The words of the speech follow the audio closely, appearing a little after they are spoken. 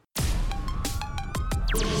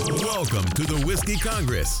Welcome to the Whiskey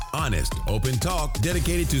Congress. Honest, open talk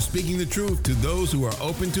dedicated to speaking the truth to those who are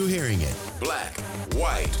open to hearing it. Black,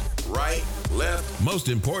 white, right, left. Most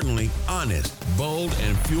importantly, honest, bold,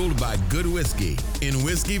 and fueled by good whiskey. In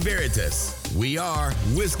Whiskey Veritas, we are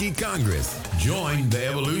Whiskey Congress. Join the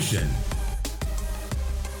evolution.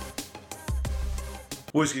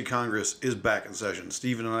 Whiskey Congress is back in session.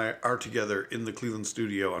 Steven and I are together in the Cleveland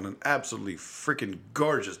studio on an absolutely freaking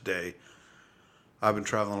gorgeous day. I've been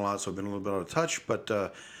traveling a lot, so I've been a little bit out of touch, but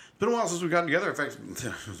it's been a while since we've gotten together. In fact,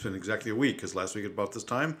 it's been exactly a week, because last week at about this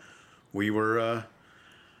time, we were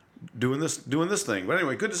doing this thing. But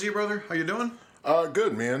anyway, good to see you, brother. How you doing?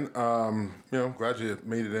 Good, man. Glad you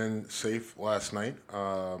made it in safe last night.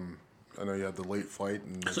 I know you had the late flight,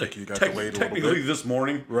 and I think you got delayed a little bit. Technically this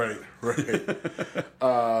morning. Right.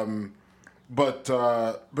 But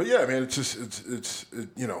yeah, man, it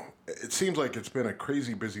seems like it's been a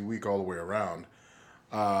crazy busy week all the way around.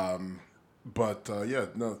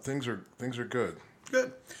 Things are good.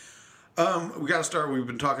 Good. We got to start. We've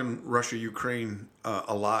been talking Russia, Ukraine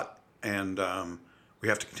a lot, and we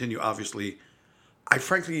have to continue. Obviously, I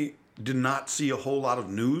frankly did not see a whole lot of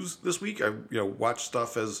news this week. I watched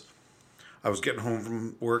stuff as I was getting home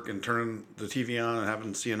from work and turning the TV on and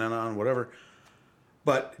having CNN on, whatever.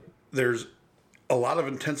 But there's a lot of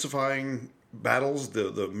intensifying battles.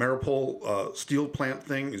 The Mariupol steel plant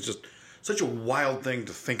thing is just such a wild thing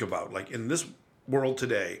to think about. Like, in this world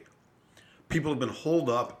today, people have been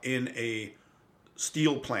holed up in a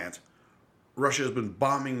steel plant. Russia has been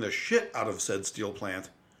bombing the shit out of said steel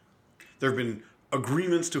plant. There have been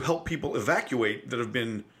agreements to help people evacuate that have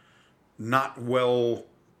been not well...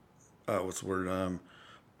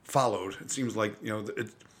 followed. It seems like,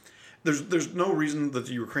 there's no reason that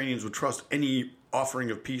the Ukrainians would trust any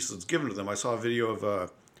offering of peace that's given to them. I saw a video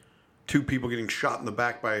of two people getting shot in the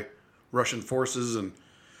back by Russian forces, and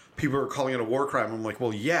people are calling it a war crime. I'm like,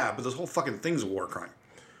 well, yeah, but this whole fucking thing's a war crime.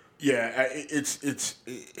 Yeah,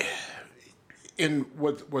 and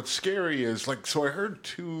what's scary is, so I heard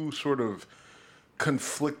two sort of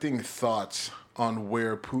conflicting thoughts on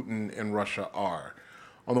where Putin and Russia are.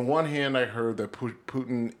 On the one hand, I heard that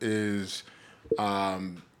Putin is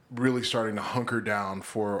really starting to hunker down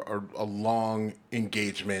for a long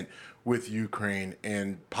engagement with Ukraine,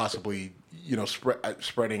 and possibly,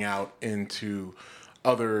 spreading out into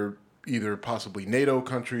other either possibly NATO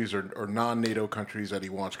countries or non-NATO countries that he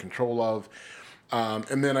wants control of.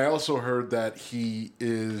 And then I also heard that he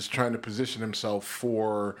is trying to position himself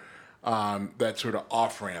for that sort of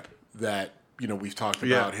off-ramp that, we've talked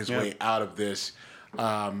about, his way out of this.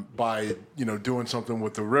 By doing something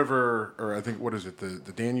with the river, or I think, what is it,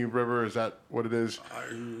 the Danube River? Is that what it is?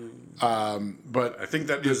 But I think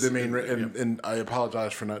that is the main. And I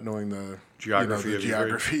apologize for not knowing the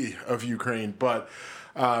geography of Ukraine, but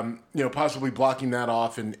possibly blocking that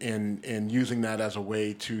off and using that as a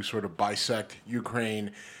way to sort of bisect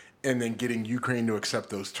Ukraine, and then getting Ukraine to accept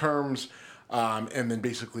those terms, and then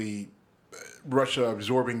basically Russia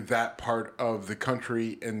absorbing that part of the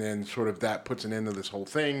country, and then sort of that puts an end to this whole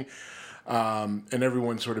thing, and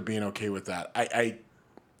everyone sort of being okay with that.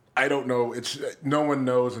 I don't know. It's no one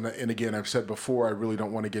knows, and again, I've said before, I really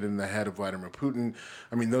don't want to get in the head of Vladimir Putin.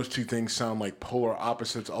 I mean, those two things sound like polar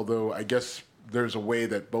opposites, although I guess there's a way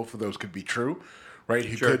that both of those could be true, right?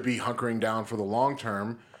 He could be hunkering down for the long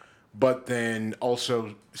term, but then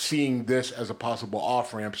also seeing this as a possible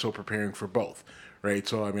off-ramp, so preparing for both. Right,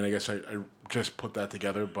 so I mean, I guess I just put that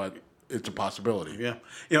together, but it's a possibility. Yeah,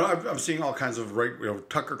 I'm seeing all kinds of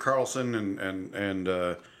Tucker Carlson and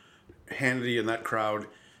Hannity and that crowd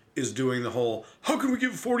is doing the whole, how can we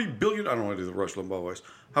give $40 billion? I don't want to do the Rush Limbaugh voice.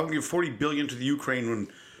 How can we give $40 billion to the Ukraine when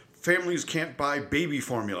families can't buy baby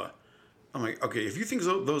formula? I'm like, okay, if you think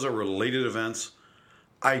those are related events,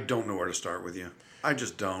 I don't know where to start with you. I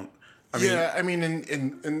just don't. I mean,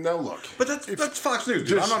 and now look. But that's Fox News,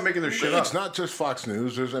 dude. I'm not making their shit up. It's not just Fox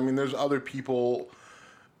News. There's other people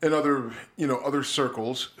in other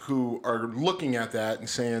circles who are looking at that and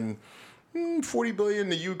saying, $40 billion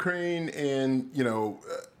to Ukraine, and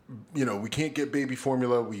we can't get baby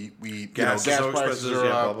formula. We gas prices are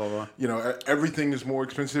up. Blah, blah, blah. Everything is more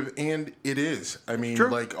expensive, and it is. I mean,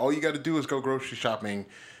 all you got to do is go grocery shopping.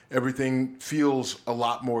 Everything feels a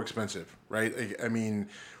lot more expensive, right? I mean,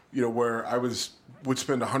 where I would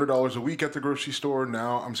spend $100 a week at the grocery store,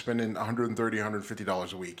 now I'm spending $130,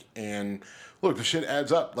 $150 a week. And look, the shit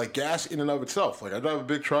adds up. Like gas in and of itself. Like I drive a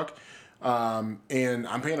big truck, and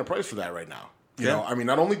I'm paying a price for that right now. You know, I mean,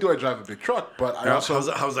 not only do I drive a big truck, but I also...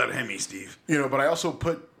 How's that Hemi, Steve? But I also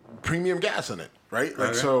put premium gas in it, right? Like,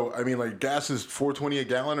 Okay. so, I mean, like, gas is $4.20 a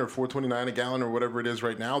gallon or $4.29 a gallon or whatever it is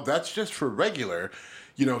right now. That's just for regular,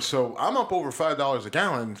 you know, so I'm up over $5 a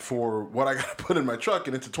gallon for what I got to put in my truck,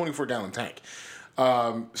 and it's a 24-gallon tank.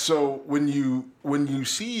 So when you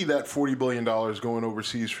see that $40 billion going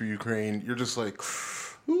overseas for Ukraine, you're just like,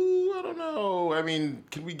 ooh, I don't know. I mean,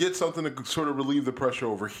 can we get something to sort of relieve the pressure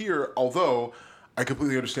over here? Although I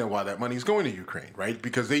completely understand why that money is going to Ukraine, right?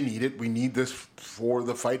 Because they need it. We need this for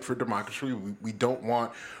the fight for democracy. We don't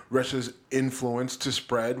want Russia's influence to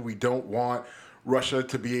spread. We don't want Russia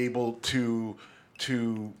to be able to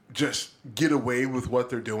just get away with what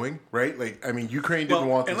they're doing, right? Like, I mean, Ukraine didn't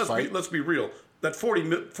want this fight. Let's be real. That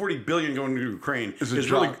 40 billion going to Ukraine is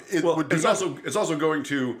drop. really it's also going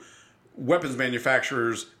to weapons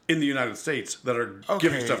manufacturers in the United States that are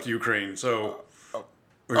giving stuff to Ukraine. So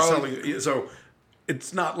or selling. So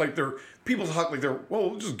it's not like people talk like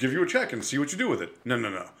we'll just give you a check and see what you do with it.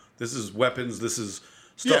 No. This is weapons. This is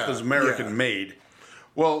stuff that's American made.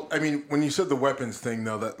 Well, I mean, when you said the weapons thing,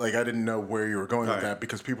 though, that like I didn't know where you were going with that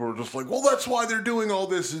because people were just like, well, that's why they're doing all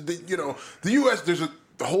this. You know, the U.S. There's a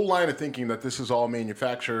whole line of thinking that this is all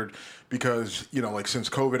manufactured because, you know, like since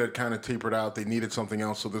COVID had kind of tapered out, they needed something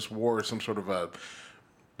else. So this war is some sort of a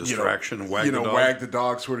distraction, wag the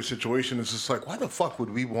dog sort of situation. It's just like, why the fuck would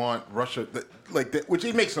we want Russia like that? Which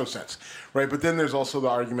it makes no sense, right? But then there's also the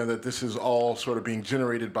argument that this is all sort of being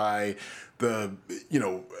generated by the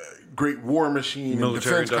great war machine,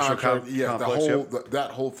 military and defense industrial contract,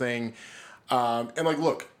 that whole thing. And like,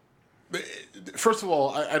 look, first of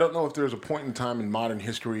all, I don't know if there's a point in time in modern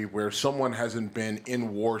history where someone hasn't been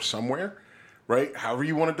in war somewhere. Right? However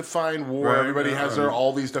you want to define war, right, everybody has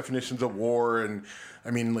all these definitions of war, and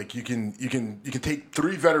I mean, like you can take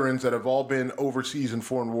 3 veterans that have all been overseas in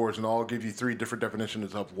foreign wars, and I'll give you 3 different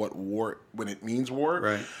definitions of what war when it means war.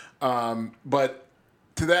 Right. But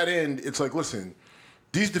to that end, it's like, listen,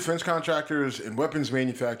 these defense contractors and weapons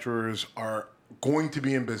manufacturers are going to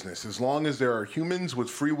be in business as long as there are humans with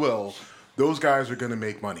free will. Those guys are going to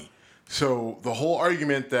make money. So the whole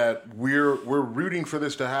argument that we're rooting for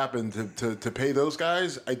this to happen to pay those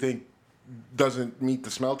guys, I think, doesn't meet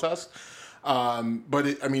the smell test. But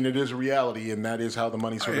it is a reality, and that is how the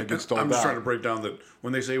money sort of gets doled out. I'm just trying to break down that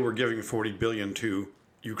when they say we're giving $40 billion to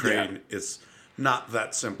Ukraine, it's not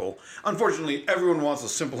that simple. Unfortunately, everyone wants a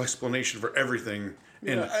simple explanation for everything.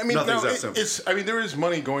 And nothing's that simple. There is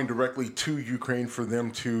money going directly to Ukraine for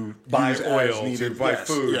them to buy use oil, as needed. to buy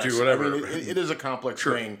food, to whatever. It is a complex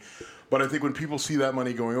thing. But I think when people see that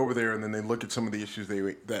money going over there and then they look at some of the issues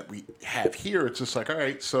that we have here, it's just like, all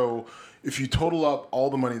right, so if you total up all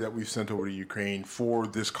the money that we've sent over to Ukraine for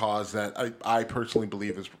this cause that I personally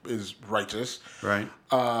believe is righteous, right?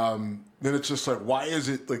 Then it's just like, why is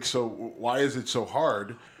it so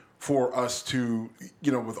hard for us to,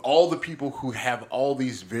 with all the people who have all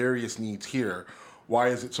these various needs here, why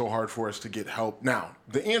is it so hard for us to get help? Now,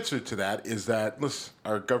 the answer to that is that, listen,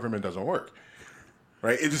 our government doesn't work.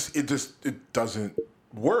 Right, it doesn't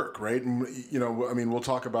work, right? And, we'll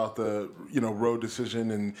talk about the Roe decision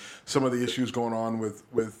and some of the issues going on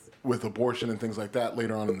with abortion and things like that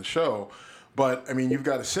later on in the show. But I mean, you've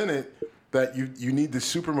got a Senate that you need the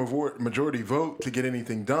super majority vote to get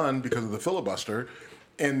anything done because of the filibuster,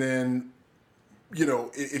 and then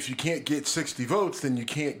if you can't get 60 votes, then you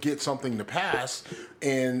can't get something to pass.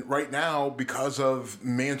 And right now, because of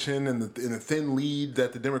Manchin and the thin lead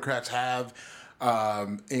that the Democrats have.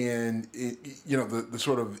 The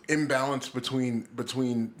sort of imbalance between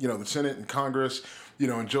the Senate and Congress,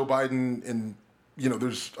 and Joe Biden, and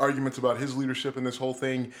there's arguments about his leadership in this whole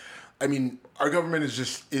thing. I mean, our government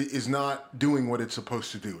is not doing what it's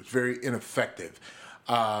supposed to do. It's very ineffective,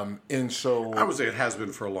 and so I would say it has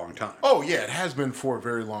been for a long time. Oh yeah, it has been for a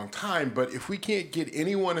very long time. But if we can't get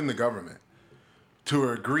anyone in the government to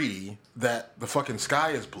agree that the fucking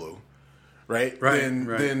sky is blue. Right?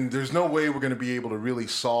 Then there's no way we're going to be able to really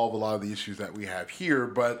solve a lot of the issues that we have here.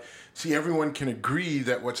 But see, everyone can agree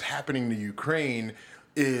that what's happening to Ukraine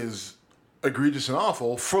is egregious and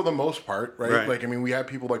awful for the most part, right? Like, I mean, we have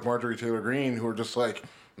people like Marjorie Taylor Greene who are just like,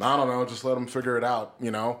 I don't know, just let them figure it out,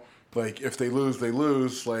 Like, if they lose, they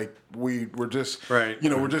lose. Like, we're just,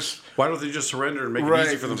 we're just... Why don't they just surrender and make it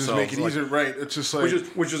easy for themselves? Just make it easier, right? It's just like...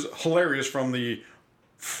 Which is hilarious from the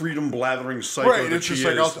freedom blathering psycho. Right, it's just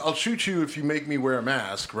like I'll shoot you if you make me wear a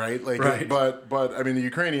mask, right? Like, but I mean, the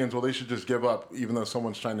Ukrainians, well, they should just give up, even though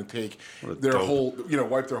someone's trying to take their whole,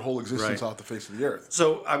 wipe their whole existence off the face of the earth.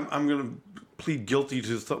 So I'm going to plead guilty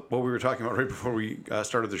to what we were talking about right before we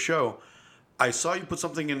started the show. I saw you put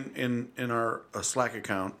something in our Slack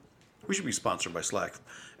account. We should be sponsored by Slack.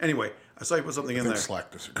 Anyway, I saw you put something in there.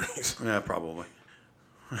 Slack disagrees. Yeah, probably.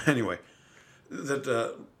 anyway,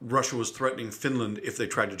 that Russia was threatening Finland if they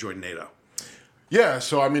tried to join NATO. Yeah,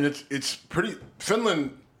 so I mean, it's pretty.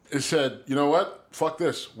 Finland has said, you know what? Fuck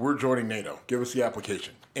this. We're joining NATO. Give us the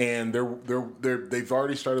application, and they've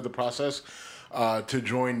already started the process to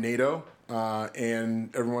join NATO,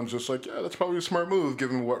 and everyone's just like, yeah, that's probably a smart move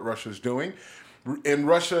given what Russia's doing. And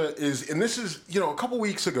Russia is, and this is, a couple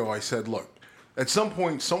weeks ago, I said, look, at some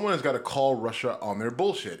point, someone has got to call Russia on their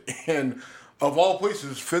bullshit, and of all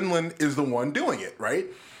places, Finland is the one doing it, right?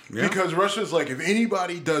 Yeah. Because Russia's like, if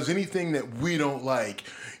anybody does anything that we don't like,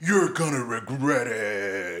 you're gonna regret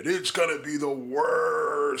it. It's gonna be the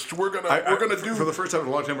worst. We're gonna do for the first time in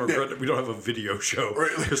a long time. I regret that we don't have a video show.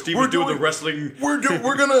 Because Steve was doing the wrestling. We're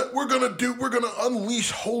gonna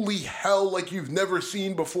unleash holy hell like you've never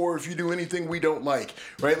seen before if you do anything we don't like,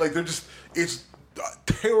 right? Like it's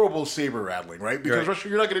terrible saber rattling, right? Because Russia,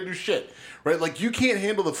 you're not going to do shit, right? Like you can't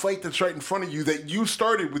handle the fight that's right in front of you that you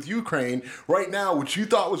started with Ukraine right now, which you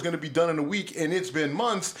thought was going to be done in a week, and it's been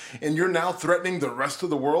months, and you're now threatening the rest of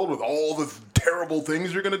the world with all the terrible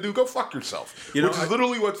things you're going to do. Go fuck yourself. Which is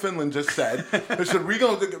literally what Finland just said. They said,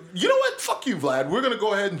 you know what? Fuck you, Vlad. We're going to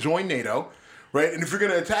go ahead and join NATO. Right? And if you're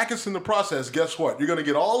going to attack us in the process, guess what? You're going to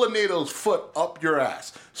get all of NATO's foot up your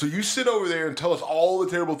ass. So you sit over there and tell us all the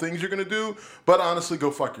terrible things you're going to do, but honestly,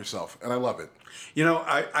 go fuck yourself. And I love it.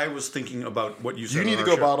 I was thinking about what you said. You need to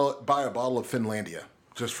go buy a bottle of Finlandia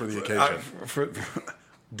just for the occasion.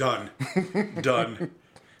 Done. Done.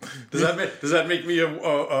 Does that make me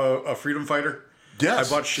a freedom fighter? Yes.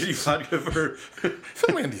 I bought shitty vodka for...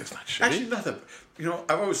 Finlandia's not shitty. Actually, nothing.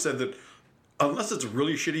 I've always said that unless it's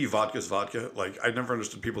really shitty, vodka's vodka. Like, I never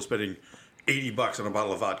understood people spending $80 on a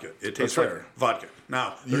bottle of vodka. It tastes like vodka.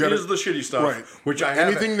 Now, there is the shitty stuff, which I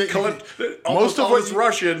have. Most of it's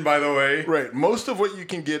Russian, by the way. Right. Most of what you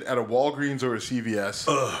can get at a Walgreens or a CVS,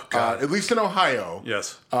 at least in Ohio,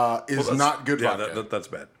 is not good vodka. Yeah, that's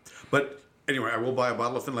bad. But anyway, I will buy a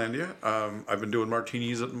bottle of Finlandia. I've been doing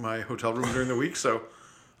martinis at my hotel room during the week, so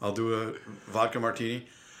I'll do a vodka martini.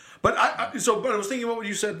 But I was thinking about what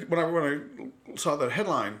you said when I saw that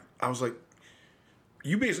headline. I was like,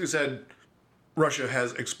 you basically said Russia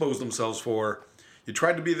has exposed themselves for, you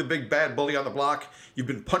tried to be the big bad bully on the block, you've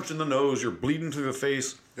been punched in the nose, you're bleeding through the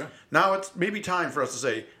face. Yeah. Now it's maybe time for us to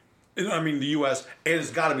say, the U.S., and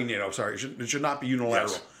it's got to be NATO, sorry, it should not be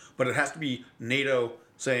unilateral, but it has to be NATO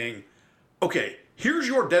saying, okay, here's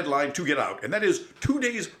your deadline to get out, and that is 2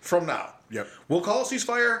 days from now. Yep. We'll call a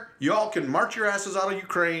ceasefire. You all can march your asses out of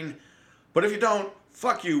Ukraine. But if you don't,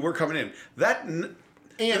 fuck you, we're coming in.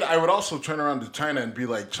 And I would also turn around to China and be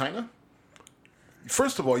like, China?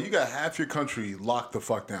 First of all, you got half your country locked the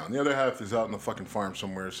fuck down. The other half is out in the fucking farm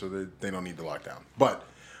somewhere, so they don't need to lock down. But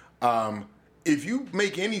if you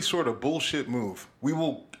make any sort of bullshit move, we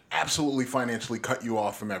will absolutely financially cut you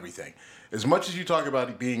off from everything. As much as you talk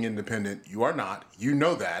about being independent, you are not. You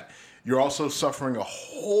know that. You're also suffering a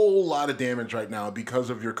whole lot of damage right now because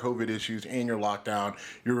of your COVID issues and your lockdown,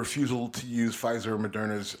 your refusal to use Pfizer or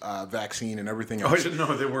Moderna's vaccine and everything else. Oh, I didn't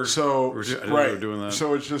know they were. So they were doing that.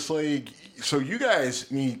 So it's just like, so you guys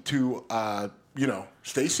need to,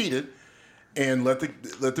 stay seated and let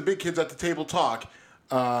the big kids at the table talk.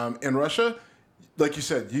 In Russia, like you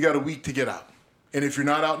said, you got a week to get out. And if you're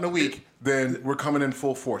not out in a week, then we're coming in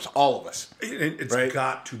full force, all of us. It's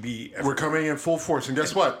got to be everywhere. We're coming in full force. And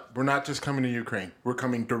guess what? We're not just coming to Ukraine. We're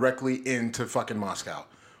coming directly into fucking Moscow.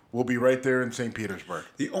 We'll be right there in St. Petersburg.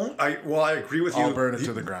 I agree with you. I'll burn it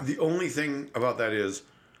to the ground. The only thing about that is,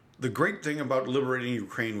 the great thing about liberating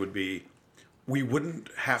Ukraine would be, we wouldn't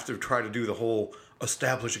have to try to do the whole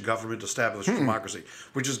establish a government, establish a democracy,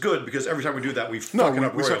 which is good because every time we do that, we fuck it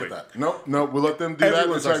up royally. Suck at that. No, we'll let them do that.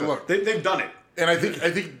 It's like, look, they've done it. And I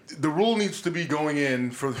think the rule needs to be going in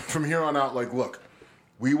from here on out, like, look,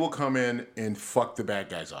 we will come in and fuck the bad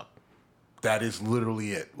guys up. That is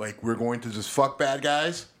literally it. Like, we're going to just fuck bad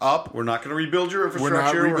guys up. We're not going to rebuild your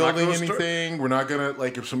infrastructure. We're not rebuilding anything. We're not going to,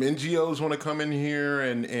 like, if some NGOs want to come in here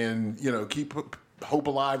and keep hope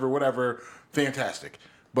alive or whatever, fantastic.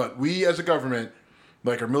 But we as a government,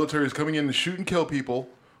 like, our military is coming in to shoot and kill people,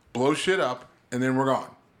 blow shit up, and then we're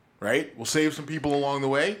gone, right? We'll save some people along the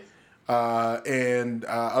way. Other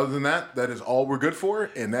than that, that is all we're good for,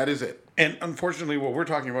 and that is it. And unfortunately, what we're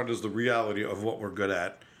talking about is the reality of what we're good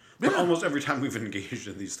at. But almost every time we've engaged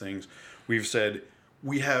in these things, we've said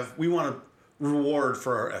we want to reward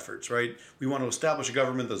for our efforts, right? We want to establish a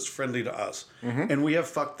government that's friendly to us, and we have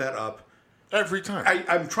fucked that up every time.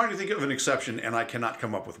 I'm trying to think of an exception, and I cannot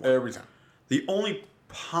come up with one. Every time. The only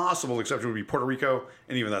possible exception would be Puerto Rico,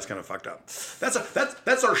 and even that's kind of fucked up.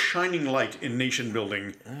 That's our shining light in nation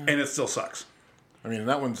building, and it still sucks. I mean,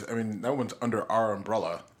 that one's under our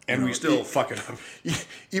umbrella. And we still fuck it up.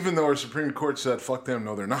 Even though our Supreme Court said, fuck them,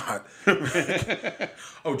 no, they're not.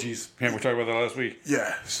 Oh, geez. Man, we talked about that last week.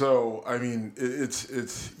 Yeah. So, I mean, it's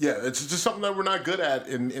just something that we're not good at,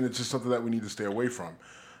 and it's just something that we need to stay away from.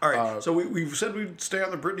 All right. So we've said we'd stay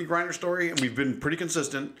on the Brittany Griner story, and we've been pretty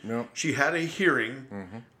consistent. Yep. She had a hearing,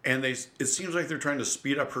 and it seems like they're trying to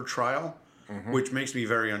speed up her trial, which makes me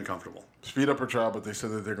very uncomfortable. Speed up her trial, but they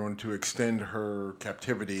said that they're going to extend her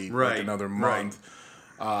captivity Right. like another month.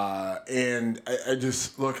 Right. And I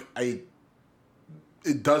just look, like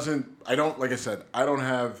I said, I don't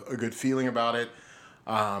have a good feeling about it.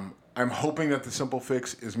 I'm hoping that the simple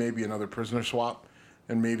fix is maybe another prisoner swap,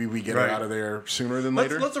 and maybe we get her out of there sooner than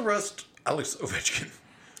later. Let's arrest Alex Ovechkin.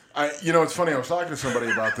 It's funny. I was talking to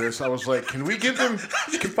somebody about this. I was like, "Can we give them?"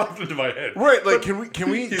 It popped into my head. Right? Like, can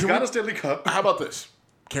we? He's got a Stanley Cup. How about this?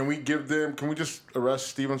 Can we give them? Can we just arrest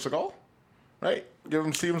Steven Seagal? Right? Give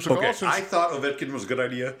him Steven Seagal. Okay, I thought Ovechkin was a good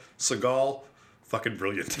idea. Seagal, fucking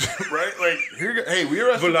brilliant. Right? Like, hey, we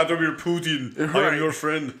arrested Vladimir Putin. I Right. am your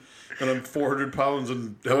friend, and I'm 400 pounds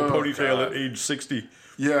and have a ponytail at age 60.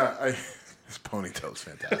 Yeah, his ponytail's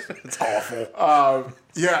fantastic. It's awful.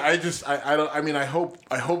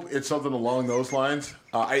 I hope it's something along those lines.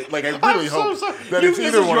 I really hope that it's this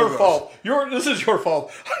either is one your of those. fault. This is your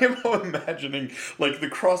fault. I am imagining like the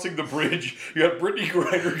crossing the bridge. You have Brittany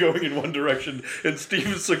Griner going in one direction and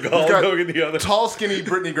Steven Seagal going in the other. Tall, skinny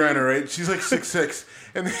Brittany Griner, right? She's like 6'6",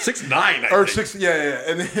 and 6'9", or 6, yeah,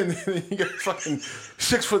 and then you got fucking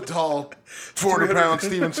 6 foot tall, 400-pound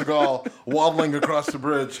Steven Seagal waddling across the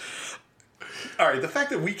bridge. All right, the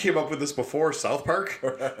fact that we came up with this before South Park,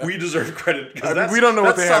 we deserve credit. We don't know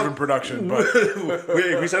what they have in production, but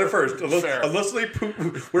we said it first. Unless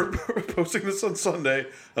we're posting this on Sunday.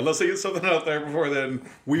 Unless they get something out there before then,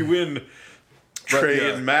 we win.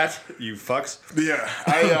 Trey and Matt, you fucks. Yeah,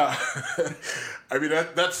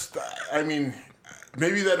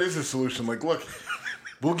 maybe that is a solution. Like, look,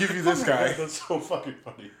 we'll give you this guy. That's so fucking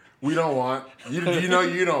funny. We don't want you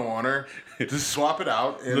don't want her. Just swap it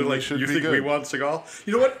out, and Like, we should you be think good. we want Seagal?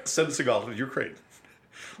 You know what? Send Seagal to Ukraine.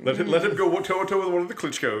 Let him go toe-to-toe with one of the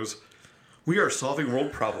Klitschkos. We are solving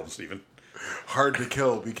world problems, Stephen. Hard to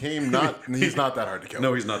kill became not. He's not that hard to kill.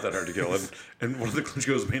 No, he's not that hard to kill. And one of the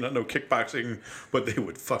Klitschkos may not know kickboxing, but they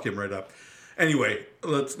would fuck him right up. Anyway,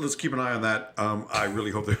 let's keep an eye on that. I really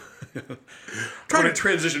hope they trying to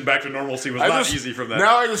transition back to normalcy was not easy from that.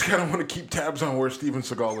 Now I just kind of want to keep tabs on where Steven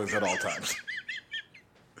Seagal is at all times.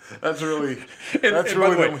 That's really. And by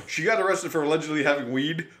the way, she got arrested for allegedly having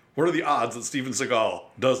weed. What are the odds that Steven Seagal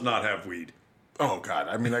does not have weed? Oh God!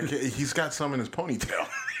 I mean, he's got some in his ponytail.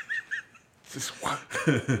 Just what?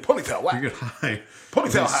 Ponytail whack. You get high.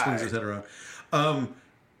 Ponytail high. Swings his head around.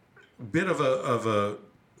 Bit of a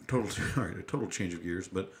total change of gears,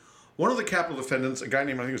 but one of the capital defendants, a guy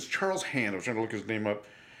named, I think it was Charles Hand, I was trying to look his name up,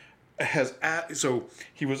 so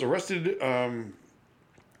he was arrested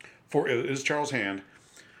is Charles Hand.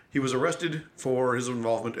 He was arrested for his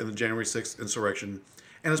involvement in the January 6th insurrection,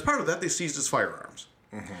 and as part of that, they seized his firearms.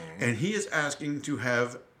 Mm-hmm. And he is asking to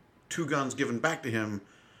have 2 guns given back to him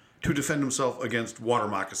to defend himself against water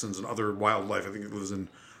moccasins and other wildlife. I think he lives in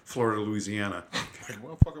Florida, Louisiana. Like,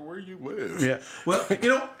 motherfucker, where you live? Yeah. Well,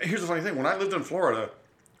 here's the funny thing. When I lived in Florida,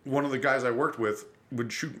 one of the guys I worked with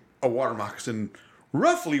would shoot a water moccasin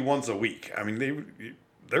roughly once a week. I mean,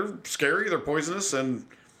 they're scary, they're poisonous, and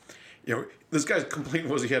this guy's complaint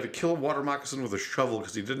was he had to kill a water moccasin with a shovel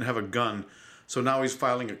because he didn't have a gun. So now he's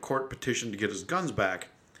filing a court petition to get his guns back.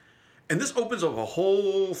 And this opens up a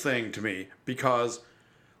whole thing to me because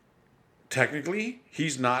technically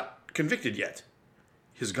he's not convicted yet.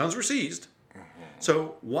 His guns were seized.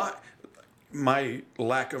 So why? My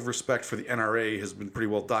lack of respect for the NRA has been pretty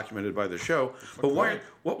well documented by the show. But why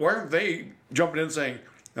aren't they jumping in and saying,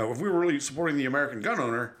 if we were really supporting the American gun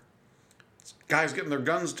owner, guys getting their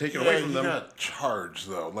guns taken away from them? Yeah, got charged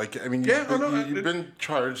though. Like, I mean, you've been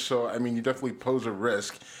charged, so I mean, you definitely pose a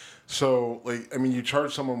risk. So, like, I mean, you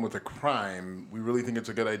charge someone with a crime. We really think it's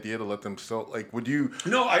a good idea to let them still, like, would you?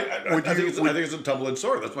 No, I think it's a double-edged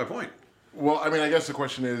sword. That's my point. Well, I mean, I guess the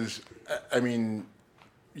question is, I mean,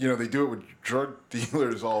 they do it with drug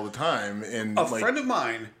dealers all the time, and a friend of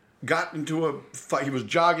mine got into a fight. He was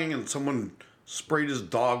jogging, and someone sprayed his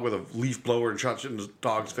dog with a leaf blower and shot it in his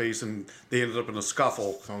dog's face, and they ended up in a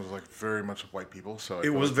scuffle. Sounds like very much white people. So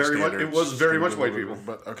it was very much white people.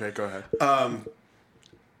 But okay, go ahead.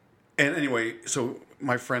 And anyway, so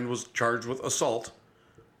my friend was charged with assault,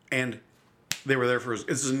 and they were there for his.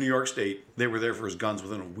 This is in New York State. They were there for his guns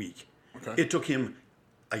within a week. Okay. It took him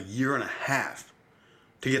a year and a half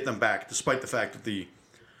to get them back, despite the fact that the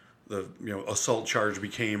assault charge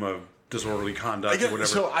became a disorderly conduct or whatever.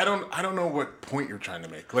 So I don't know what point you're trying to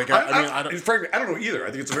make. Like frankly, I don't know either.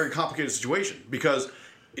 I think it's a very complicated situation because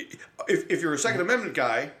if you're a Second Amendment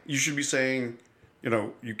guy, you should be saying,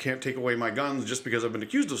 you can't take away my guns just because I've been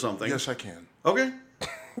accused of something. Yes, I can. Okay.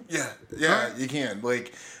 Yeah, you can.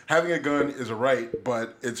 Like, having a gun is a right,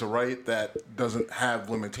 but it's a right that doesn't have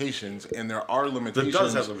limitations, and there are limitations. It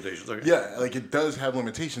does have limitations. Okay. Yeah, like it does have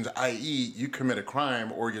limitations, i.e., you commit a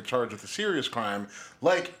crime or get charged with a serious crime,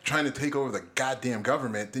 like trying to take over the goddamn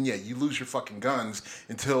government, then you lose your fucking guns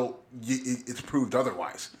until it's proved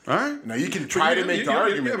otherwise. All right. Now, you can try to make the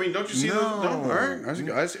argument. I mean, don't you see no. All right.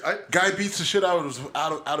 I see. Guy beats the shit out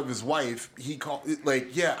of his wife. He called I'm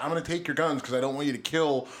going to take your guns because I don't want you to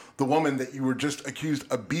kill the woman that you were just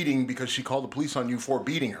accused of beating because she called the police on you for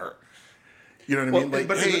beating her. You know what I mean? Like,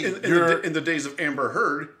 but hey, in the days of Amber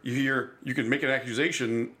Heard, you can make an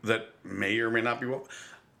accusation that may or may not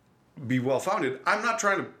be well founded. I'm not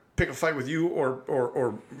trying to pick a fight with you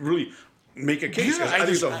or really make a case. I think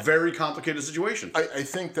it's a very complicated situation. I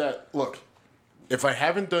think that, look, if I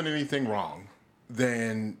haven't done anything wrong,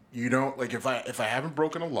 then you don't, like, if I haven't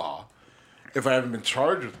broken a law, if I haven't been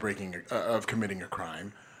charged with committing a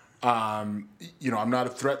crime, I'm not a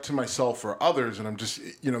threat to myself or others, and I'm just,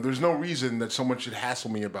 there's no reason that someone should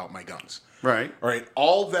hassle me about my guns. Right. All right.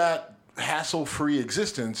 All that hassle-free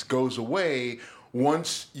existence goes away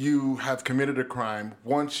once you have committed a crime,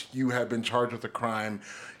 once you have been charged with a crime.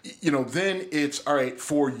 Then it's, all right,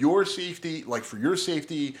 for your safety,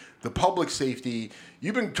 the public safety,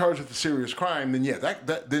 you've been charged with a serious crime, then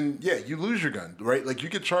you lose your gun, right? Like, you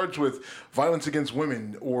get charged with violence against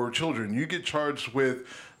women or children. You get charged with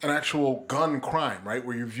an actual gun crime, right,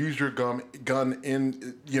 where you've used your gun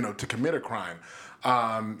in, to commit a crime.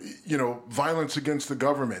 Violence against the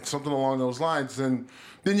government, something along those lines, then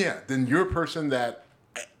you're a person that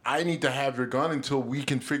I need to have your gun until we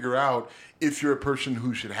can figure out if you're a person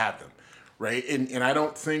who should have them, right? And I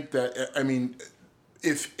don't think that, I mean,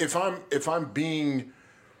 if I'm being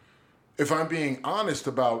honest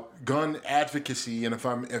about gun advocacy, and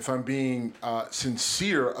if I'm being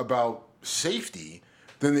sincere about safety,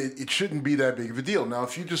 then it shouldn't be that big of a deal. Now,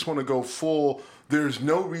 if you just want to go full, there's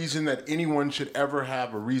no reason that anyone should ever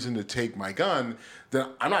have a reason to take my gun, then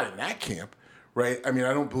I'm not in that camp, right? I mean,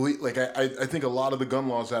 I don't believe, like, I think a lot of the gun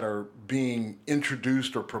laws that are being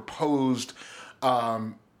introduced or proposed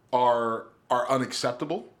are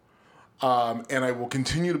unacceptable. And I will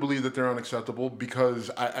continue to believe that they're unacceptable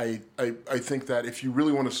because I think that if you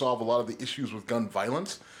really want to solve a lot of the issues with gun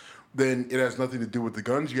violence, then it has nothing to do with the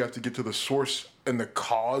guns. You have to get to the source and the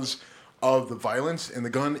cause of the violence, and the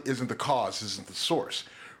gun isn't the cause, isn't the source,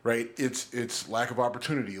 right? It's lack of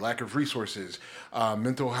opportunity, lack of resources,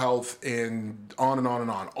 mental health, and on and on and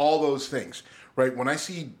on. All those things, right? When I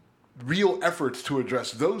see real efforts to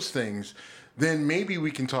address those things, then maybe we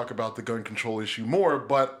can talk about the gun control issue more.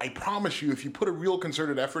 But I promise you, if you put a real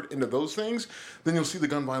concerted effort into those things, then you'll see the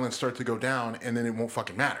gun violence start to go down, and then it won't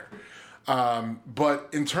fucking matter. But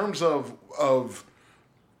in terms of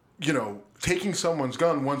taking someone's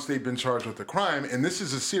gun once they've been charged with a crime, and this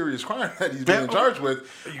is a serious crime that he's been charged with,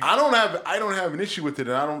 I don't have an issue with it,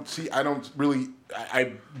 and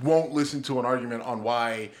I won't listen to an argument on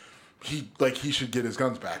why he should get his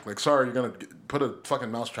guns back. Like, sorry, you're gonna put a fucking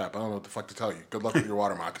mousetrap. I don't know what the fuck to tell you. Good luck with your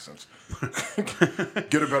water moccasins.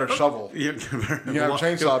 Get a better shovel. You can have a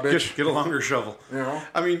chainsaw, bitch. Get a longer shovel.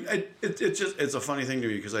 I mean, it's a funny thing to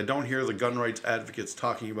me because I don't hear the gun rights advocates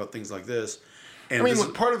talking about things like this. And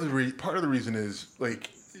look, part of the reason is like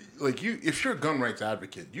if you're a gun rights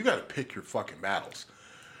advocate, you got to pick your fucking battles,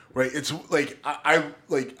 right? It's like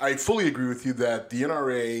I fully agree with you that the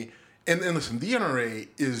NRA. And listen, the NRA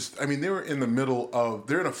is, I mean, they're in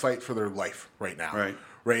a fight for their life right now.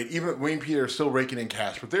 Right? Even Wayne Peter is still raking in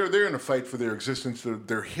cash, but they're in a fight for their existence.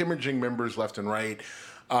 They're hemorrhaging members left and right.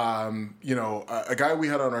 A guy we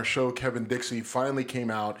had on our show, Kevin Dixie, finally came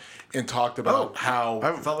out and talked about how... I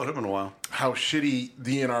haven't followed him in a while. How shitty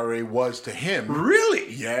the NRA was to him.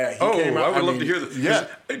 Really? Yeah. He came out. I would love to hear this. Yeah.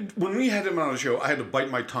 When we had him on the show, I had to bite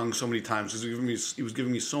my tongue so many times because he was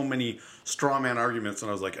giving me so many straw man arguments, and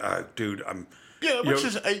I was like, dude,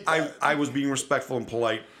 I was being respectful and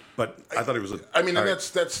polite, but I thought he was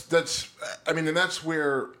that's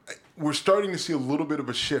where we're starting to see a little bit of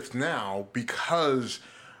a shift now because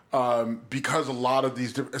a lot of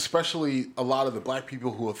these, especially a lot of the black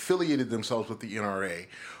people who affiliated themselves with the NRA,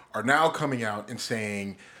 are now coming out and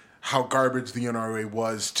saying how garbage the NRA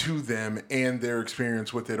was to them and their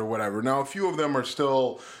experience with it or whatever. Now, a few of them are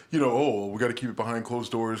still, we got to keep it behind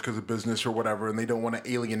closed doors because of business or whatever, and they don't want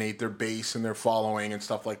to alienate their base and their following and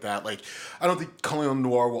stuff like that. Like, I don't think Colin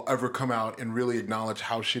Noir will ever come out and really acknowledge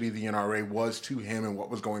how shitty the NRA was to him and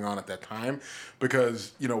what was going on at that time,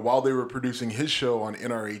 because, while they were producing his show on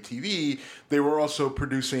NRA TV, they were also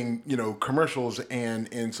producing, commercials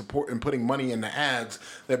and support and putting money into ads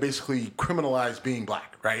that basically criminalized being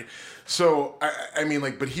black, right? So,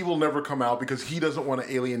 but he will never come out because he doesn't want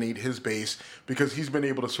to alienate his base, because he's been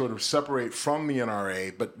able to sort of separate from the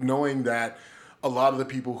NRA, but knowing that a lot of the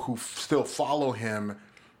people who still follow him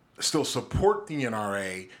still support the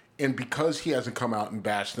NRA, and because he hasn't come out and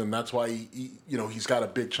bashed them, that's why he's got a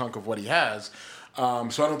big chunk of what he has. So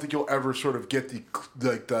I don't think you'll ever sort of get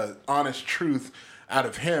the honest truth out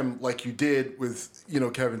of him like you did with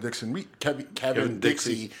Kevin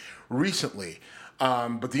Dixie recently.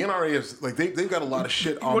 But the NRA is like they've got a lot of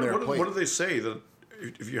shit on their plate. What do they say that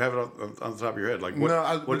if you have it on the top of your head? Like what,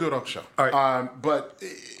 no, we'll do it off the show. All right. But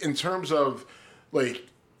in terms of like,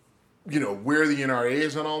 where the NRA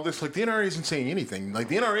is on all this, like the NRA isn't saying anything. Like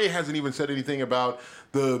the NRA hasn't even said anything about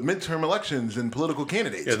the midterm elections and political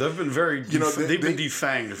candidates. Yeah, they've been very, they've been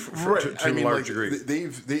defanged to a large degree.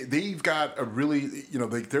 They've got a really,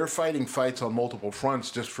 they're fighting fights on multiple fronts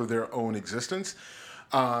just for their own existence.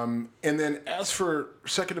 And then as for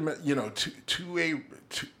Second Amendment,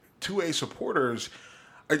 2A supporters,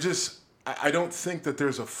 I don't think that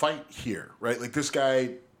there's a fight here, right? Like this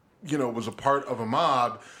guy, was a part of a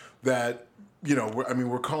mob that,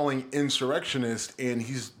 we're calling insurrectionist, and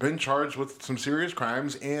he's been charged with some serious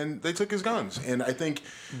crimes, and they took his guns. And I think...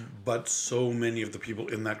 But so many of the people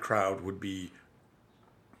in that crowd would be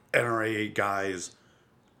NRA guys,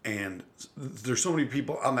 and there's so many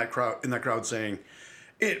people in that crowd saying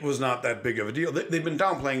it was not that big of a deal. They've been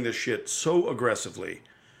downplaying this shit so aggressively,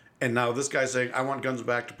 and now this guy's saying, I want guns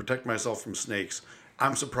back to protect myself from snakes.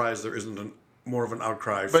 I'm surprised there isn't more of an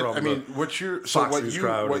outcry from the what you're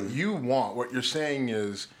saying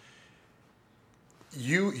is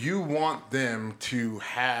you want them to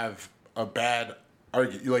have a bad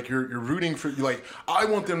argument. Like you're rooting for, I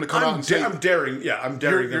want them to come out and say, I'm daring them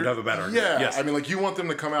to have a bad argument. Yeah, yes. You want them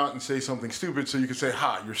to come out and say something stupid so you can say,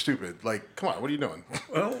 ha, you're stupid. Like, come on, what are you doing?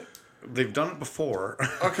 Well, they've done it before.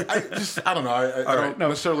 Okay, I don't know. I don't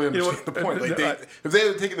necessarily understand the point. Like, if they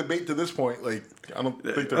had taken the bait to this point, like, I don't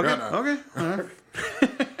think they're gonna. Okay.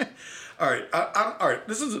 All right. All right.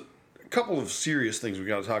 This is a couple of serious things we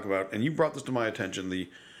got to talk about, and you brought this to my attention. The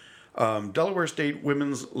Delaware State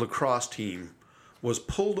women's lacrosse team was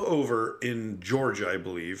pulled over in Georgia, I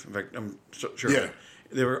believe. In fact, I'm sure. Yeah.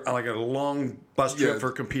 They were like a long bus trip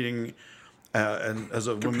for competing. And as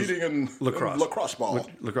a competing in lacrosse ball.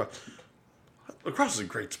 Lacrosse is a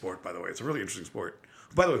great sport, by the way. It's a really interesting sport.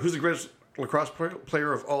 By the way, who's the greatest lacrosse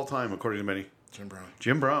player of all time, according to many? Jim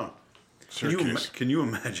Brown. Can you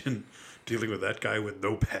imagine dealing with that guy with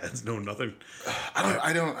no pads, no nothing?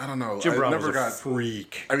 I don't know. Jim Brown was a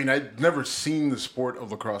freak. I'd never seen the sport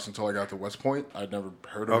of lacrosse until I got to West Point. I'd never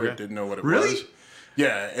heard of it. Didn't know what it was. Really?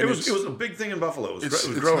 Yeah, it was a big thing in Buffalo. It's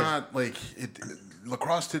not like it.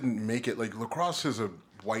 Lacrosse didn't make it. Like lacrosse is a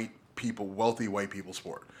wealthy white people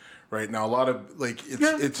sport, right? Now a lot of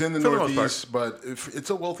it's in the Northeast, but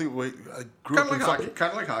it's a wealthy white. I grew up in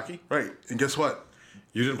kind of like hockey, right? And guess what?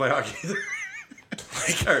 You didn't play hockey either.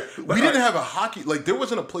 We didn't have a hockey. Like there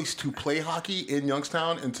wasn't a place to play hockey in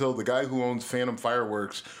Youngstown until the guy who owns Phantom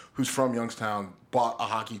Fireworks, who's from Youngstown, bought a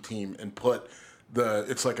hockey team and put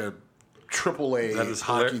it's like a AAA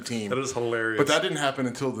hockey team. That is hilarious. But that didn't happen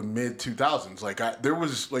until the mid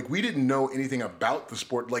 2000s. We didn't know anything about the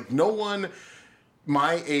sport. Like no one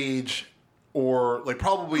my age or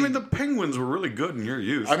probably. I mean, the Penguins were really good in your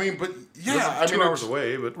youth. I mean, but yeah, 2 hours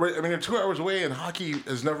away. But right, they're 2 hours away, and hockey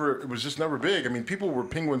was just never big. I mean, people were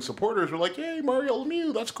Penguin supporters. Were like, "Hey, Mario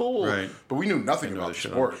Lemieux, that's cool." Right. But we knew nothing about the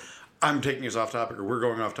sport. I'm taking us off topic, or we're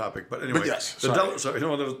going off topic. But anyway,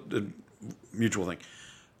 the mutual thing.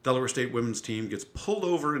 Delaware State women's team gets pulled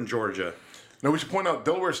over in Georgia. Now, we should point out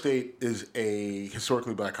Delaware State is a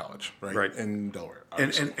historically black college, right? Right. In Delaware.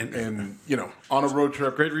 And on a road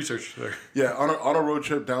trip. Great research there. Yeah, on a road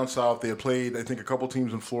trip down south, they had played, I think, a couple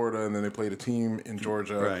teams in Florida, and then they played a team in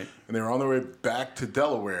Georgia. Right. And they were on their way back to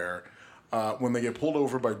Delaware when they get pulled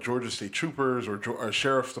over by Georgia State troopers or a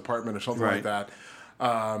sheriff's department or something like that.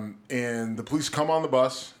 And the police come on the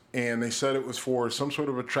bus, and they said it was for some sort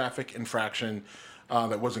of a traffic infraction.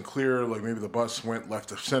 That wasn't clear, like maybe the bus went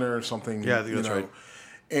left of center or something. Yeah, I think that's right.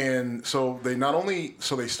 And so they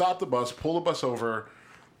they stopped the bus, pulled the bus over,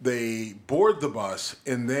 They board the bus,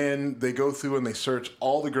 and then they go through and they search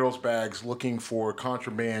all the girls' bags looking for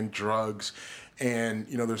contraband, drugs, and,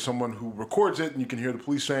 there's someone who records it, and you can hear the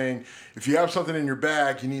police saying, if you have something in your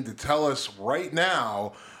bag, you need to tell us right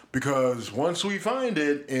now, because once we find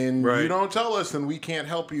it and you don't tell us, then we can't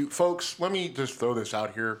help you. Folks, let me just throw this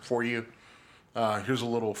out here for you. Here's a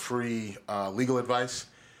little free legal advice.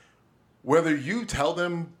 Whether you tell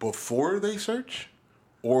them before they search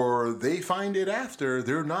or they find it after,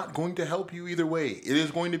 they're not going to help you either way. It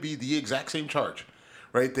is going to be the exact same charge,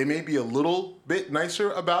 right? They may be a little bit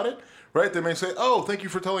nicer about it, right? They may say, oh, thank you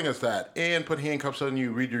for telling us that, and put handcuffs on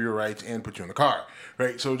you, read your rights, and put you in the car,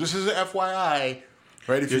 right? So just as an FYI,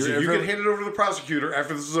 right? If you can hand it over to the prosecutor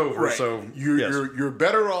after this is over. Right. So you're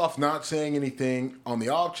better off not saying anything on the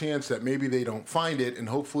off chance that maybe they don't find it, and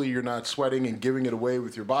hopefully you're not sweating and giving it away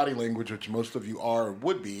with your body language, which most of you are or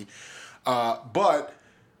would be. Don't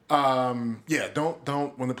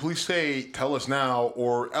when the police say tell us now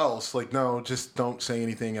or else, no, just don't say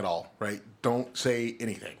anything at all, right? Don't say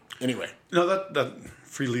anything. Anyway. No, that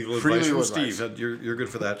free legal advice from Steve. You're good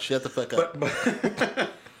for that. Shut the fuck up. But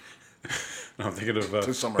no, I'm thinking of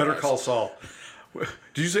Better Call Saul.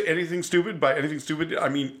 Did you say anything stupid? By anything stupid, I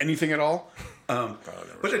mean anything at all.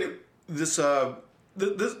 But anyway, this all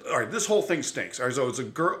right. This whole thing stinks. All right, so it's a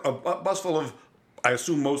bus full of, I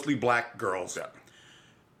assume, mostly black girls. Yeah.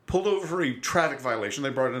 Pulled over for a traffic violation. They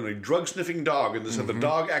brought in a drug-sniffing dog, and they said the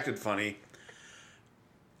dog acted funny.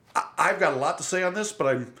 I've got a lot to say on this, but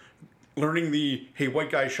I'm learning the, hey,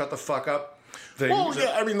 white guy, shut the fuck up thing. Well,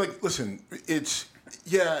 yeah, I mean, listen,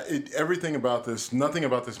 everything about this, nothing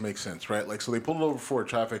about this makes sense, right? So they pulled it over for a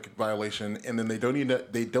traffic violation, and then they don't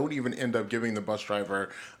even end up giving the bus driver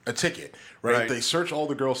a ticket, right? They search all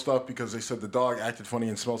the girl stuff because they said the dog acted funny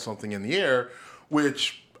and smelled something in the air,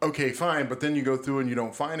 which, okay, fine, but then you go through and you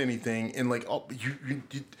don't find anything, and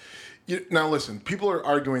now listen, people are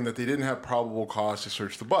arguing that they didn't have probable cause to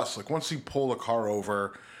search the bus. Once you pull a car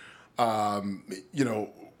over,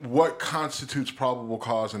 what constitutes probable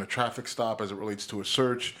cause in a traffic stop as it relates to a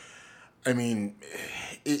search? I mean,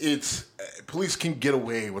 it's police can get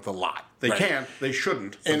away with a lot. They can. They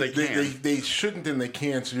shouldn't. But And they can. They shouldn't, and they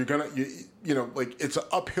can. So you're gonna, it's an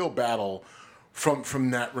uphill battle from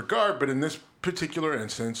that regard. But in this particular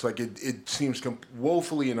instance, it seems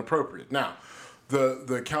woefully inappropriate. Now,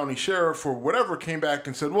 the county sheriff or whatever came back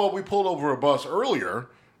and said, well, we pulled over a bus earlier,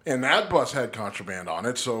 and that bus had contraband on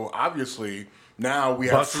it. So obviously now we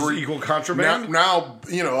have buses equal contraband. Now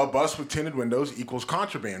a bus with tinted windows equals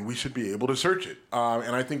contraband. We should be able to search it.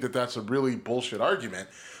 And I think that's a really bullshit argument.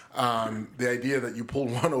 The idea that you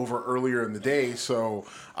pulled one over earlier in the day, so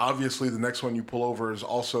obviously the next one you pull over is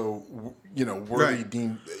also, worthy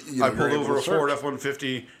deemed. I pulled over a Ford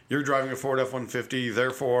F-150. You're driving a Ford F-150.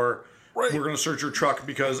 Therefore, we're going to search your truck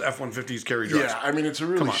because F-150s carry drugs. Yeah, I mean, it's a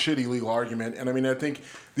really shitty legal argument. And I mean, I think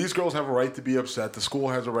these girls have a right to be upset. The school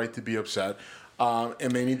has a right to be upset.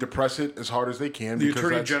 And they need to press it as hard as they can. The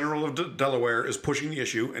Attorney General of Delaware is pushing the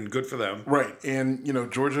issue, and good for them. Right. And,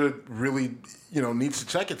 Georgia really, needs to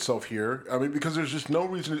check itself here. I mean, because there's just no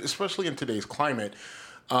reason, especially in today's climate.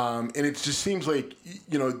 And it just seems like,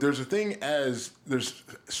 there's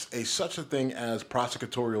such a thing as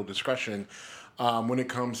prosecutorial discretion when it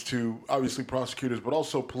comes to, obviously, prosecutors, but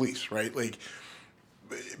also police, right?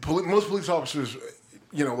 Most police officers,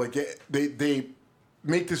 they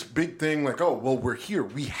make this big thing oh, well, we're here.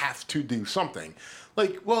 We have to do something.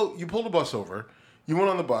 Well, you pulled a bus over. You went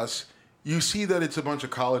on the bus. You see that it's a bunch of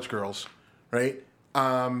college girls, right?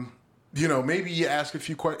 Maybe you ask a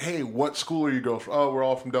few questions. Hey, what school are you girls from? Oh, we're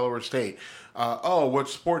all from Delaware State. What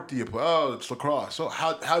sport do you play? Oh, it's lacrosse. So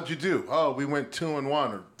how'd you do? Oh, we went 2-1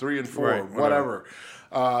 or 3-4, right, whatever.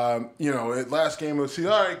 Last game of the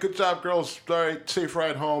season. All right, good job, girls. All right, safe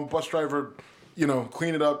ride home. Bus driver,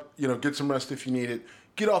 clean it up. Get some rest if you need it.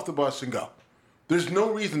 Get off the bus and go. There's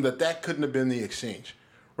no reason that couldn't have been the exchange,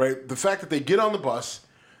 right? The fact that they get on the bus.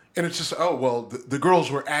 And it's just, oh, well, the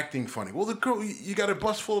girls were acting funny. Well, you got a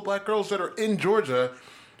bus full of black girls that are in Georgia.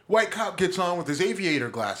 White cop gets on with his aviator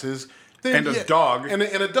glasses. And a dog. And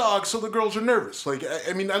a dog, so the girls are nervous.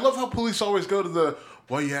 I mean, I love how police always go to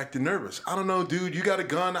why are you acting nervous? I don't know, dude. You got a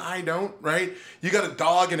gun, I don't, right? You got a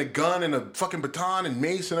dog and a gun and a fucking baton and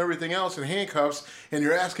mace and everything else and handcuffs, and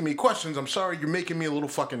you're asking me questions. I'm sorry, you're making me a little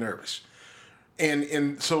fucking nervous.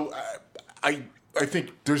 And so I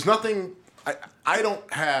think there's nothing...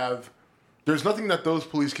 there's nothing that those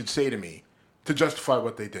police could say to me to justify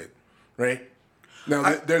what they did, right?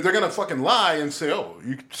 Now, they're going to fucking lie and say, oh,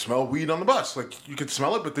 you could smell weed on the bus. You could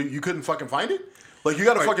smell it, but you couldn't fucking find it? Like, you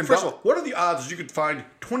got to All right, fucking... first of all, what are the odds you could find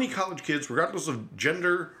 20 college kids, regardless of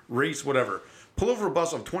gender, race, whatever, pull over a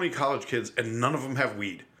bus of 20 college kids and none of them have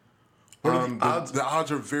weed? What are the odds? The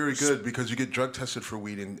odds are very good because you get drug tested for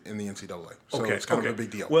weed in the NCAA. So it's kind of a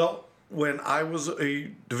big deal. Well, when I was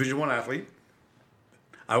a Division I athlete,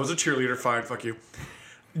 I was a cheerleader. Fine, fuck you.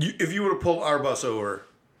 If you would have pulled our bus over,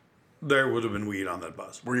 there would have been weed on that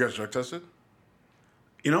bus. Were you guys drug tested?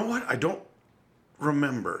 You know what? I don't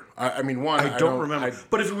remember. I mean, I don't remember.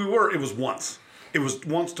 But if we were, it was once. It was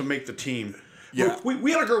once to make the team. Yeah.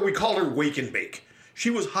 We had a girl, we called her Wake and Bake. She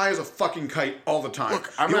was high as a fucking kite all the time.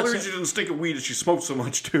 Look, the only reason she didn't stink of weed is she smoked so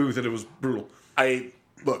much, too, that it was brutal.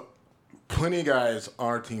 Look, plenty of guys on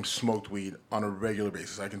our team smoked weed on a regular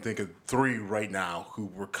basis. I can think of 3 right now who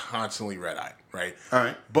were constantly red-eyed, right? All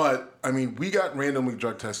right. But, I mean, we got randomly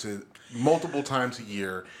drug tested multiple times a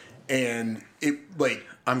year, and it, like...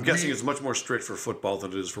 I'm guessing it's much more strict for football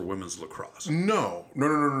than it is for women's lacrosse. No.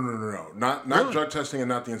 Not Really? drug testing and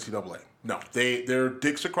not the NCAA. No. They're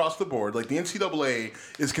dicks across the board. Like, the NCAA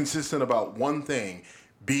is consistent about one thing,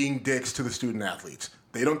 being dicks to the student athletes.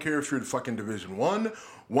 They don't care if you're in fucking Division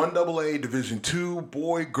 1AA, Division 2,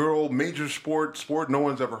 boy, girl, major sport no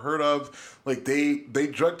one's ever heard of. Like, they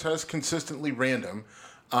drug test consistently random,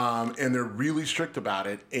 and they're really strict about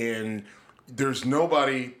it, and there's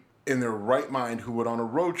nobody in their right mind who would on a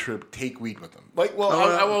road trip take weed with them. Like, well,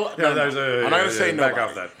 I'm not going to say no. Back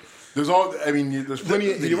off that. There's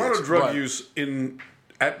plenty of the amount of idiots, drug but- use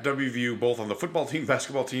at WVU, both on the football team,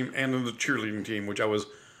 basketball team, and in the cheerleading team, which I was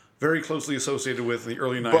very closely associated with in the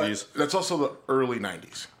early 90s. But that's also the early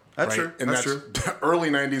 90s. That's right? true. And that's true. The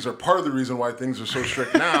early 90s are part of the reason why things are so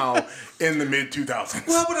strict now in the mid-2000s.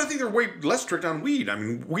 Well, but I think they're way less strict on weed. I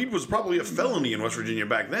mean, weed was probably a felony in West Virginia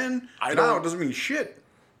back then. Now it doesn't mean shit.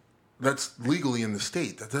 That's legally in the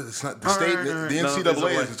state. It's not the All state. right, all right. The No, NCAA it's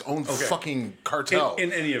has its own okay. fucking cartel.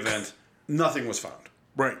 In any event, nothing was found.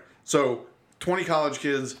 Right. So, 20 college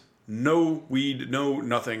kids, no weed, no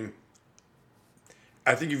nothing.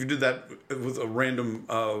 I think if you did that with a random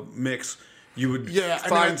mix, you would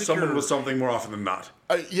find someone with something more often than not.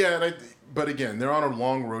 But again, they're on a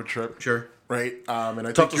long road trip. Sure. Right. And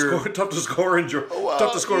I Tough think to score weed in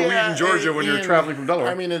Georgia when you're traveling from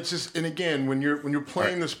Delaware. I mean, it's just, and again, when you're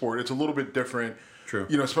playing the sport, it's a little bit different. True.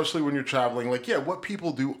 You know, especially when you're traveling. Like, what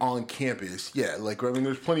people do on campus. Yeah, like, I mean,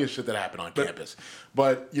 there's plenty of shit that happen on campus.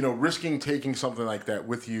 But, you know, risking taking something like that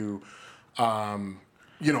with you,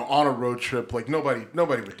 you know, on a road trip, like, nobody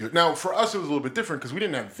would do it. Now, for us, it was a little bit different because we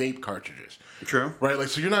didn't have vape cartridges. True. Right? Like,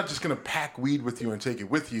 so you're not just going to pack weed with you and take it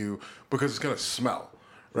with you because it's going to smell.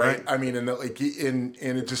 Right? I mean, and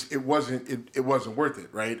it wasn't worth it,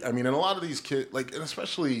 right? I mean, and a lot of these kids, like, and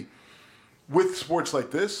especially with sports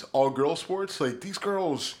like this, all girl sports, like, these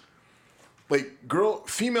girls, like,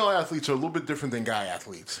 female athletes are a little bit different than guy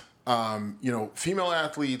athletes. You know, female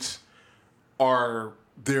athletes a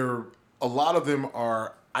lot of them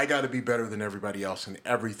are, I got to be better than everybody else in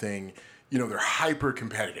everything. You know, they're hyper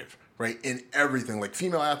competitive. Right, in everything. Like,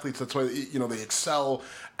 female athletes, that's why, you know, they excel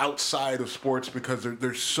outside of sports because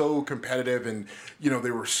they're so competitive, and, you know, they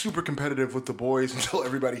were super competitive with the boys until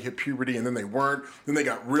everybody hit puberty, and then they weren't. Then they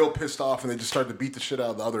got real pissed off and they just started to beat the shit out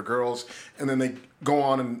of the other girls, and then they go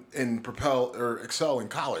on and propel or excel in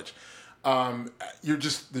college.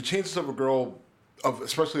 The chances of a girl,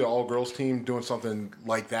 especially an all-girls team, doing something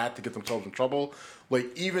like that to get themselves in trouble, like,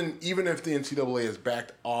 even if the NCAA has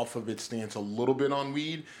backed off of its stance a little bit on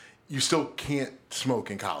weed, you still can't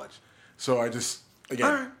smoke in college. So I just, again...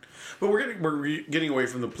 All right. But we're getting away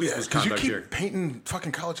from the police misconduct here. Because you keep painting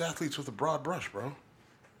fucking college athletes with a broad brush, bro.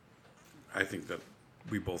 I think that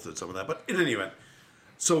we both did some of that. But in any event,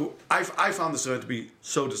 so I found this event to be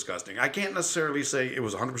so disgusting. I can't necessarily say it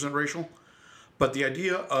was 100% racial, but the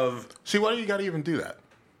idea of... See, why do you got to even do that?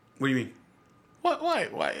 What do you mean? Why?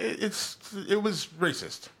 It was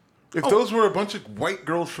racist. If those were a bunch of white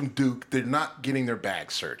girls from Duke, they're not getting their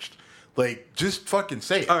bags searched. Like, just fucking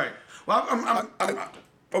say it. All right. Well, I'm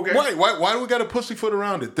okay. Why do we got to pussyfoot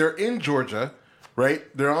around it? They're in Georgia, right?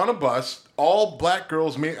 They're on a bus. All black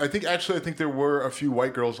girls. I think there were a few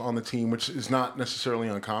white girls on the team, which is not necessarily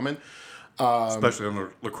uncommon. Especially on the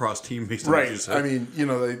lacrosse team, based on what you said. I mean, you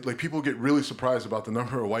know, people get really surprised about the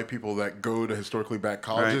number of white people that go to historically black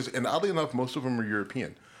colleges, and oddly enough, most of them are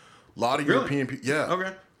European. A lot of European people, yeah.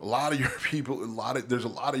 Okay. A lot of there's a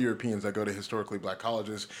lot of Europeans that go to historically black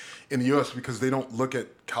colleges in the U.S. because they don't look at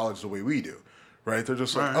college the way we do, right? They're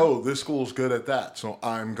just like, oh, this school's good at that, so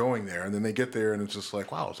I'm going there. And then they get there, and it's just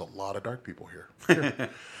like, wow, there's a lot of dark people here.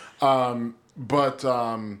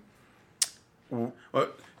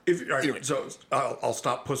 So I'll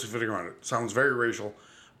stop pussyfooting around it. Sounds very racial.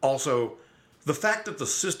 Also, the fact that the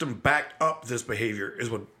system backed up this behavior is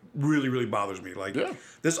what really, really bothers me. Like,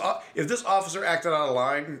 this, if this officer acted out of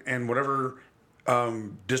line and whatever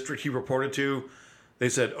district he reported to, they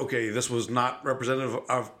said, okay, this was not representative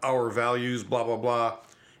of our values, blah, blah, blah.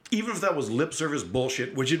 Even if that was lip service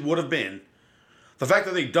bullshit, which it would have been, the fact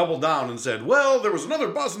that they doubled down and said, well, there was another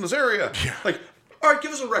bus in this area. Yeah. Like, all right,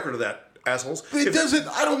 give us a record of that, assholes.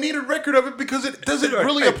 I don't need a record of it because it doesn't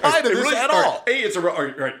really apply to this really, at all. It's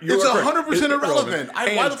 100% irrelevant.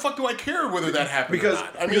 Why the fuck do I care whether that happened because, or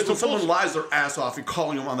not? Because when someone lies their ass off and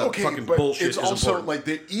calling them on that fucking bullshit it's also important.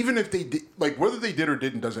 Like, even if they did, like, whether they did or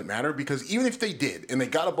didn't doesn't matter, because even if they did and they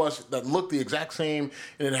got a bus that looked the exact same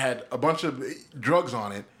and it had a bunch of drugs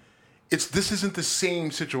on it, this isn't the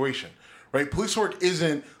same situation. Right, police work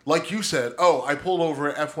isn't like you said. Oh, I pulled over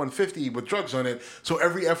an F-150 with drugs on it, so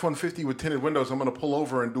every F-150 with tinted windows, I'm going to pull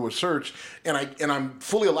over and do a search, and I'm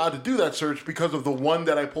fully allowed to do that search because of the one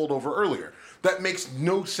that I pulled over earlier. That makes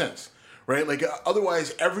no sense, right? Like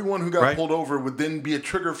otherwise, everyone who got pulled over would then be a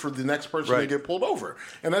trigger for the next person to get pulled over,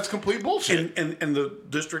 and that's complete bullshit. And the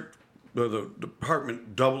district, the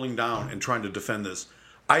department doubling down and trying to defend this.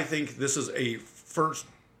 I think this is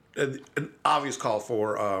an obvious call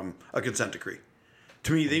for a consent decree.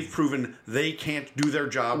 To me, they've proven they can't do their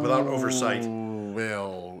job without oversight.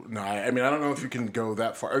 Well, no, I mean, I don't know if you can go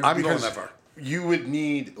that far. I'm going that far. You would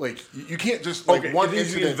need, like, you can't just, one incident. It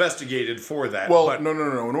needs to be investigated for that. Well,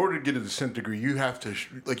 no. In order to get a consent decree, you have to,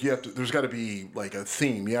 there's got to be, like, a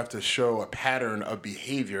theme. You have to show a pattern of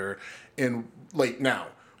behavior. And, like, now,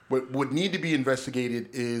 what would need to be investigated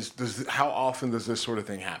is, how often does this sort of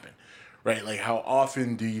thing happen? Right, like how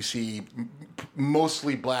often do you see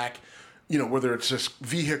mostly black, whether it's just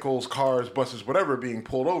vehicles, cars, buses, whatever, being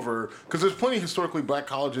pulled over? Because there's plenty of historically black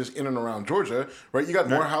colleges in and around Georgia, right? You got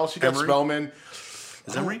Morehouse, you got Emory? Spelman.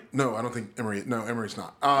 Is Emory? No, I don't think Emory. No, Emory's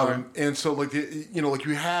not. And so, like, like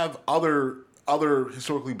you have other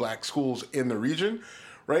historically black schools in the region,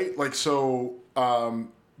 right? Like, so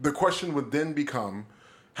the question would then become,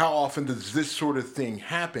 how often does this sort of thing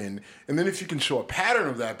happen? And then if you can show a pattern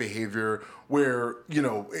of that behavior where,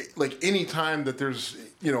 like any time that there's,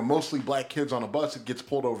 mostly black kids on a bus that gets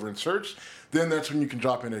pulled over and searched, then that's when you can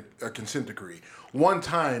drop in a consent decree. One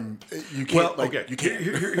time, you can't. Well, okay. You can't.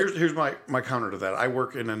 Here's my counter to that. I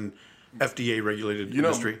work in an FDA-regulated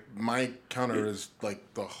industry. My counter is like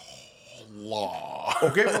the law.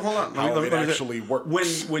 Okay, well, hold on. How it actually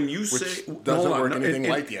works. When you say... doesn't work anything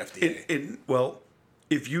like the FDA.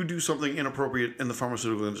 If you do something inappropriate in the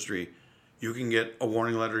pharmaceutical industry, you can get a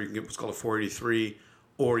warning letter, you can get what's called a 483,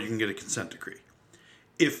 or you can get a consent decree.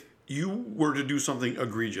 If you were to do something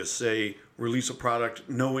egregious, say release a product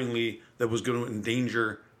knowingly that was going to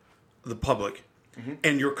endanger the public,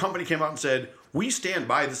 and your company came out and said, we stand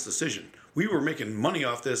by this decision, we were making money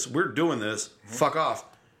off this, we're doing this, fuck off,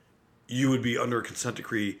 you would be under a consent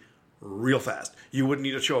decree real fast. You wouldn't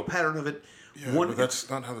need to show a pattern of it. Yeah, but that's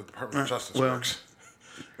not how the Department of Justice works.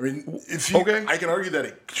 I mean, I can argue that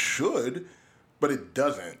it should, but it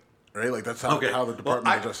doesn't, right? Like that's how the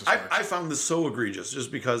Department of Justice works. I found this so egregious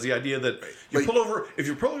just because the idea that if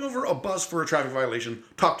you're pulling over a bus for a traffic violation,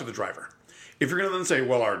 talk to the driver. If you're going to then say,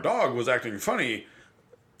 well, our dog was acting funny,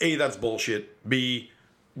 A, that's bullshit. B,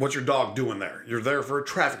 what's your dog doing there? You're there for a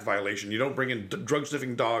traffic violation. You don't bring in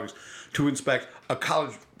drug-sniffing dogs to inspect a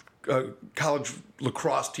college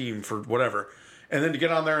lacrosse team for whatever. And then to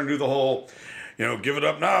get on there and do the whole... give it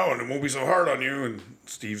up now and it won't be so hard on you. And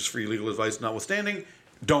Steve's free legal advice notwithstanding,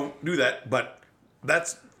 don't do that. But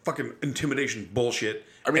that's fucking intimidation bullshit.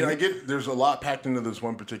 I mean, I get there's a lot packed into this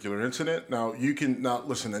one particular incident. Now, you can not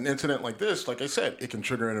listen. An incident like this, like I said, it can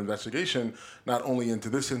trigger an investigation not only into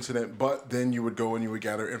this incident, but then you would go and you would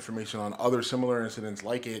gather information on other similar incidents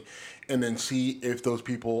like it, and then see if those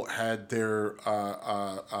people had their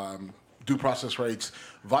due process rights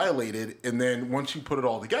violated. And then once you put it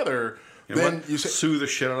all together. Then you sue the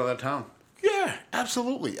shit out of that town. Yeah,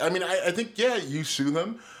 absolutely. I mean, I think, you sue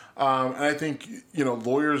them. And I think,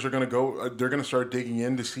 lawyers are going to go, they're going to start digging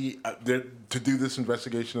in to see, to do this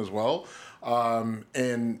investigation as well.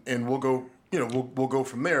 And we'll go, we'll go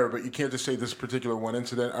from there. But you can't just say this particular one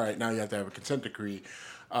incident, all right, now you have to have a consent decree.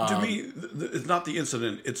 To me, it's not the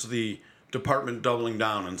incident, it's the department doubling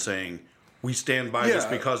down and saying, we stand by this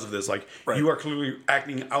because of this. Like, you are clearly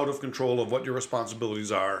acting out of control of what your responsibilities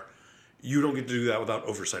are. You don't get to do that without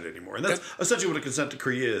oversight anymore. And that's essentially what a consent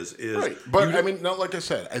decree is. Right. But, I mean, like I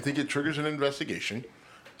said, I think it triggers an investigation,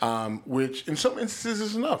 which in some instances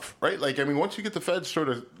is enough, right? Like, I mean, once you get the feds sort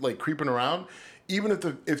of, like, creeping around, even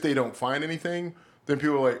if they don't find anything, then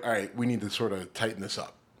people are like, all right, we need to sort of tighten this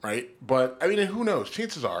up, right? But, I mean, who knows?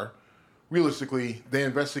 Chances are, realistically, they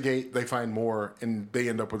investigate, they find more, and they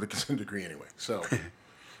end up with a consent decree anyway. So,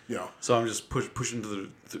 So I'm just cutting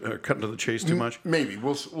to the chase too much. Maybe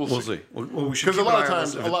we'll see. Well, we should Because a keep lot an of eye on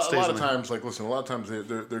times, this if a it lot stays of in times, like listen, a lot of times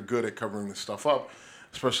they're good at covering this stuff up,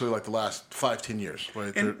 especially like the last 5-10 years.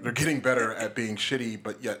 Right? They're getting better at being shitty,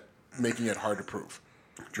 but yet making it hard to prove.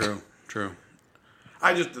 True.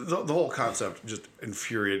 I just the whole concept just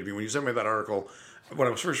infuriated me when you sent me that article. When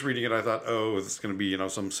I was first reading it, I thought, "Oh, this is going to be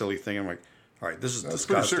some silly thing." I'm like, "All right, this is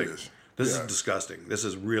disgusting. This is disgusting. This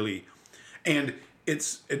is really," and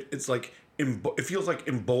it's like it feels like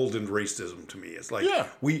emboldened racism to me. It's like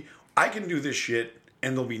I can do this shit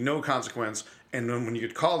and there'll be no consequence. And then when you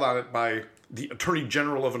get called on it by the attorney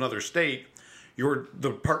general of another state, the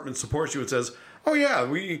department supports you and says, "Oh yeah,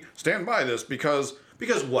 we stand by this because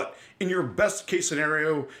what? In your best case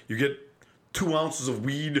scenario, you get 2 ounces of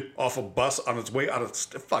weed off a bus on its way out of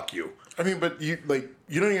fuck you." I mean, but you don't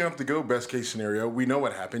even have to go best case scenario. We know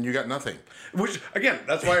what happened. You got nothing. Which again,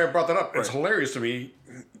 that's why I brought that up. It's hilarious to me.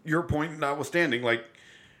 Your point notwithstanding,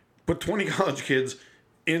 put 20 college kids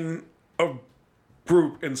in a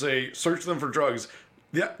group and say search them for drugs.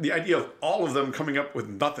 The idea of all of them coming up with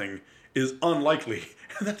nothing is unlikely,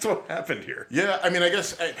 and that's what happened here. Yeah, I mean, I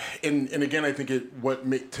guess, and again, I think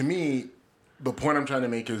to me, the point I'm trying to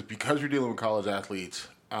make is because you're dealing with college athletes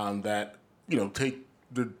that take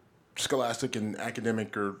the scholastic and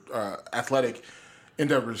academic or athletic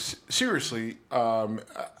endeavors seriously.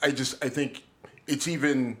 I think it's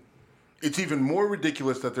even more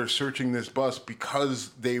ridiculous that they're searching this bus because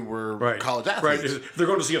they were college athletes. Right, they're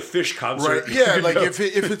going to see a Fish concert. Right, yeah, if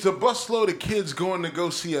it's a busload of kids going to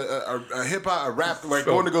go see a hip hop, a rap,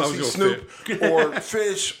 going to go see Snoop or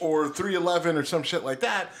Fish or 311 or some shit like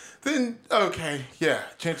that, then okay, yeah,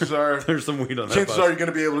 chances are there's some weed on that chances bus. are you're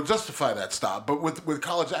going to be able to justify that stop. But with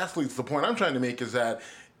college athletes, the point I'm trying to make is that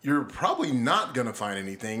you're probably not going to find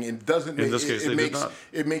anything. It doesn't. In this case,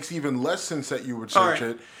 it makes even less sense that you would search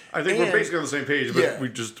it. I think we're basically on the same page, but we're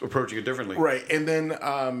just approaching it differently. Right, and then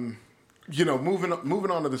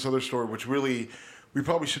moving on to this other story, which really we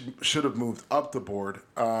probably should have moved up the board.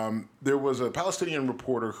 There was a Palestinian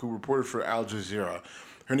reporter who reported for Al Jazeera.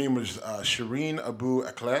 Her name was Shireen Abu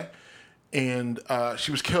Akleh, and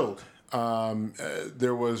she was killed.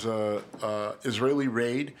 There was a Israeli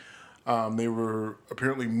raid. They were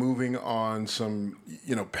apparently moving on some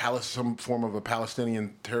form of a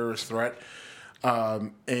Palestinian terrorist threat.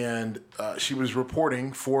 And she was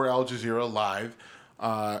reporting for Al Jazeera live.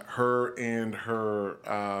 Her and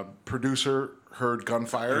her producer heard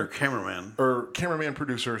gunfire. Her cameraman. Or cameraman,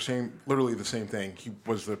 producer, literally the same thing. He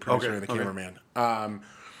was the producer and the cameraman.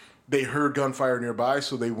 They heard gunfire nearby,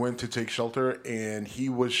 so they went to take shelter, and he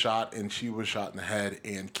was shot, and she was shot in the head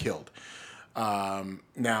and killed.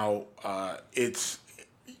 Now, it's...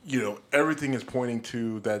 everything is pointing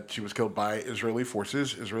to that she was killed by Israeli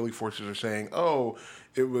forces. Israeli forces are saying, "Oh,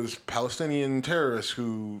 it was Palestinian terrorists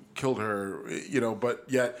who killed her," but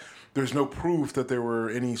yet there's no proof that there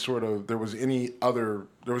was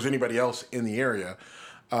anybody else in the area.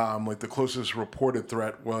 The closest reported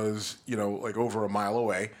threat was, over a mile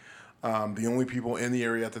away. The only people in the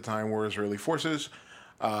area at the time were Israeli forces.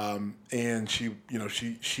 And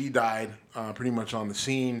she died pretty much on the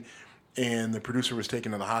scene. And the producer was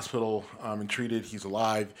taken to the hospital and treated. He's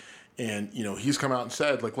alive. And, he's come out and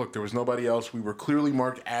said, look, there was nobody else. We were clearly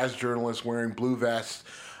marked as journalists wearing blue vests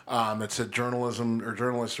that said journalism or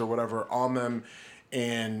journalists or whatever on them.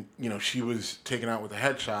 And, she was taken out with a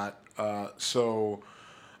headshot. So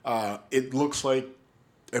it looks like,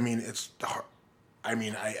 it's hard. I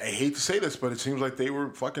hate to say this, but it seems like they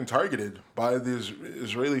were fucking targeted by the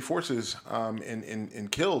Israeli forces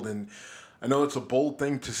and killed. And I know it's a bold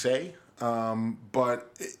thing to say,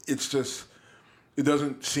 but it's just, it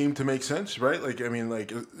doesn't seem to make sense, right?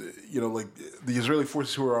 The Israeli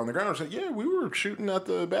forces who are on the ground are saying, yeah, we were shooting at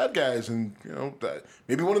the bad guys, and that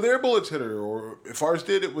maybe one of their bullets hit her, or if ours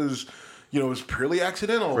did, it was purely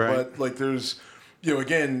accidental. Right. But there's,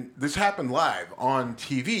 again, this happened live on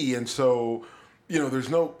TV, and so there's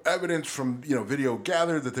no evidence from video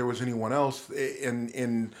gathered that there was anyone else,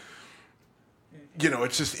 and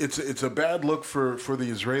it's just it's a bad look for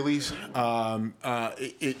the Israelis.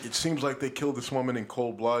 It seems like they killed this woman in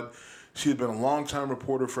cold blood. She had been a long-time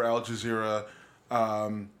reporter for Al Jazeera.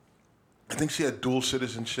 I think she had dual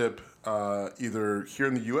citizenship, either here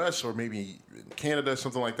in the U.S. or maybe in Canada,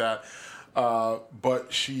 something like that.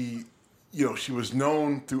 But she was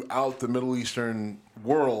known throughout the Middle Eastern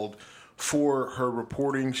world for her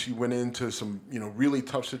reporting. She went into some really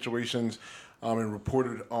tough situations. And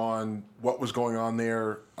reported on what was going on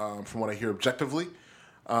there, from what I hear, objectively.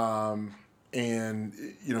 And,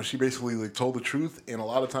 she basically like told the truth. And a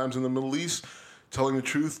lot of times in the Middle East, telling the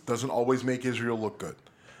truth doesn't always make Israel look good.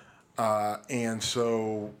 And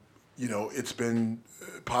so, it's been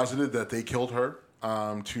posited that they killed her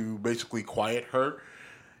to basically quiet her.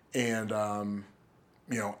 And, I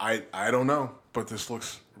don't know, but this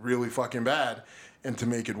looks really fucking bad. And to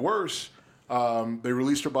make it worse, they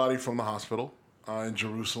released her body from the hospital in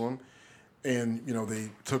Jerusalem. And, they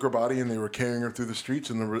took her body and they were carrying her through the streets.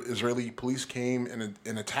 And the Israeli police came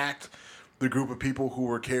and attacked the group of people who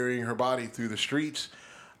were carrying her body through the streets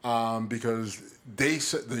because they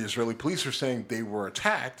said, the Israeli police are saying they were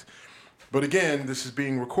attacked. But again, this is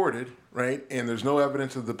being recorded, right? And there's no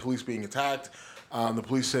evidence of the police being attacked. The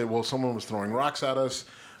police said, well, someone was throwing rocks at us.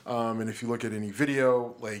 And if you look at any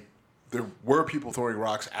video, like, there were people throwing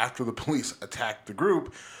rocks after the police attacked the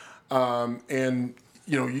group. And,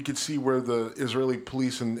 you could see where the Israeli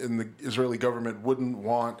police and the Israeli government wouldn't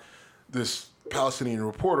want this Palestinian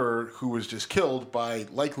reporter who was just killed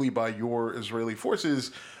likely by your Israeli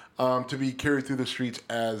forces to be carried through the streets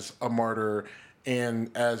as a martyr and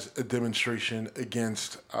as a demonstration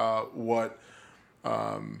against what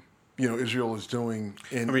Israel is doing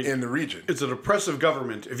in the region. It's an oppressive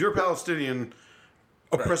government. If you're Palestinian,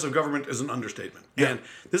 oppressive government is an understatement. Yeah. And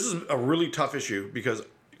this is a really tough issue because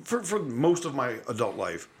for most of my adult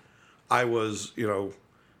life, I was,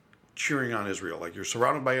 cheering on Israel. Like, you're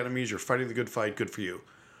surrounded by enemies, you're fighting the good fight, good for you.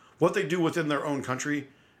 What they do within their own country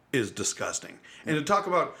is disgusting. And to talk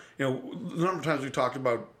about, the number of times we talked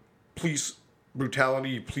about police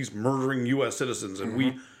brutality, police murdering U.S. citizens, and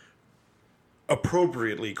we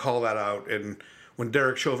appropriately call that out. And when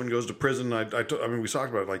Derek Chauvin goes to prison, we talked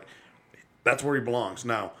about it, like, that's where he belongs.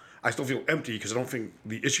 Now, I still feel empty because I don't think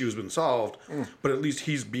the issue has been solved, but at least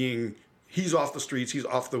he's off the streets, he's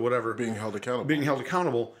off the whatever. Being held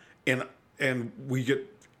accountable. And we get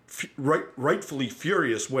rightfully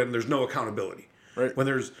furious when there's no accountability. Right. When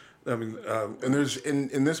there's, and there's,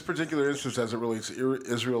 in this particular instance, as it relates to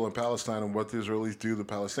Israel and Palestine and what the Israelis do to the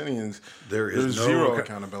Palestinians, there's no zero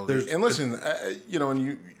accountability. And listen,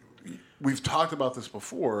 we've talked about this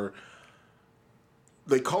before.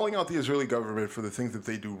 Like, calling out the Israeli government for the things that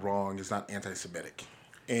they do wrong is not anti-Semitic.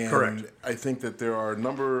 And correct. I think that there are a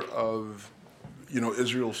number of,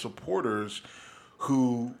 Israel supporters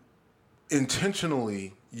who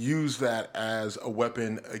intentionally use that as a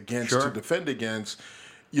weapon to defend against,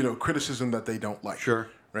 criticism that they don't like. Sure.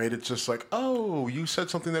 Right? It's just like, oh, you said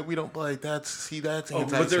something that we don't like. That's anti-Semitic.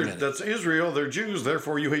 But that's Israel. They're Jews.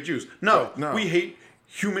 Therefore, you hate Jews. No, we hate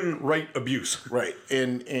human right abuse. Right.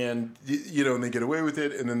 And and they get away with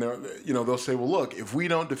it. And then they'll say, well, look, if we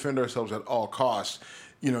don't defend ourselves at all costs,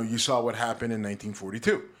 you saw what happened in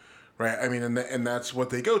 1942. Right. I mean, and that's what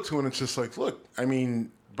they go to. And it's just like, look,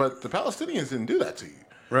 but the Palestinians didn't do that to you.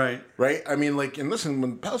 Right. Right. I mean, like, and listen,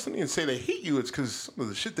 when Palestinians say they hate you, it's because some of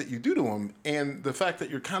the shit that you do to them, and the fact that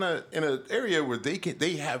you're kind of in an area where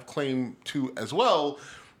they have claim to as well,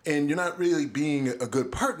 and you're not really being a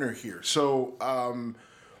good partner here. So,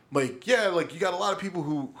 you got a lot of people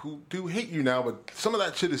who do hate you now, but some of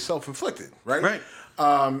that shit is self-inflicted, right? Right.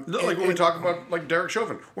 When we talk about, like, Derek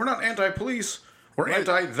Chauvin, we're not anti-police. We're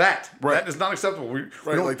anti-that. Right. That is not acceptable. We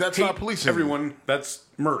don't that's not policing everyone. That's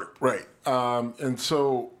murder. Right. And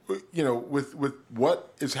so, with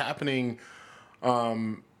what is happening,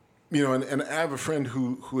 and I have a friend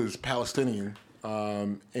who is Palestinian,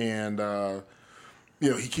 and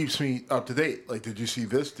he keeps me up to date. Like, did you see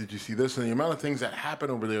this? Did you see this? And the amount of things that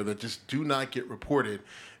happen over there that just do not get reported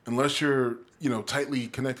unless you're, tightly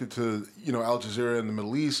connected to, Al Jazeera in the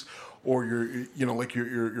Middle East, or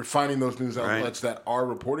you're finding those news outlets that are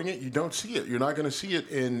reporting it. You don't see it. You're not going to see it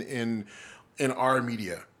in our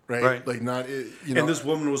media. Right. Like, not, And this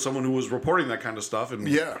woman was someone who was reporting that kind of stuff, and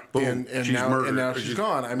boom, and she's now, murdered. And now she's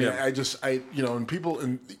gone. I mean, and people,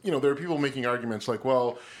 there are people making arguments like,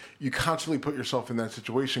 well, you constantly put yourself in that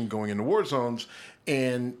situation going into war zones,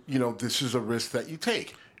 and this is a risk that you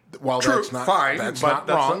take. While true, that's not fine, that's but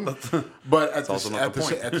not wrong, but at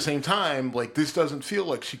the same time, like, this doesn't feel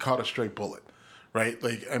like she caught a straight bullet, right?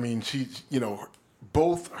 Like, I mean, she,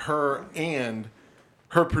 both her and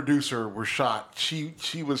her producer were shot.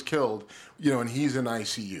 She was killed, and he's in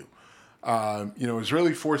ICU.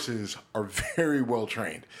 Israeli forces are very well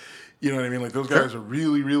trained. You know what I mean? Like, those guys are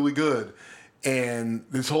really, really good. And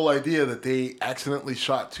this whole idea that they accidentally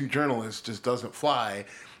shot two journalists just doesn't fly.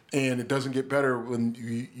 And it doesn't get better when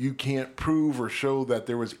you can't prove or show that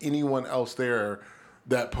there was anyone else there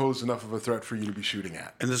that posed enough of a threat for you to be shooting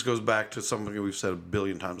at. And this goes back to something we've said a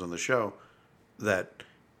billion times on the show, that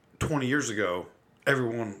 20 years ago,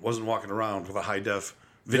 everyone wasn't walking around with a high-def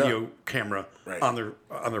video camera Right. on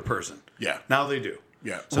their person. Yeah. Now they do.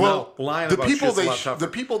 Yeah. So well, now lying the about people shit's a they lot tougher.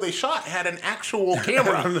 the people they shot had an actual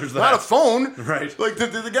camera, There's not that. a phone. Right. Like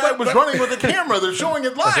the guy was running with a camera. They're showing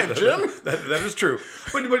it live, Jim. That is true.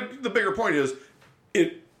 But the bigger point is,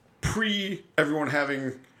 pre everyone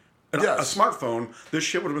having a smartphone, this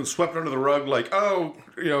shit would have been swept under the rug. Like,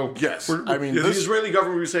 Yes. I mean, the Israeli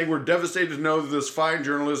government was saying we're devastated to know that this fine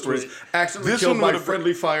journalist was accidentally killed by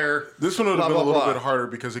friendly fire. This one would have been a little blah. bit harder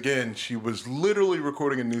because, again, she was literally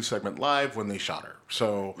recording a news segment live when they shot her.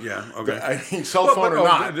 So, yeah, okay. I mean, cell phone or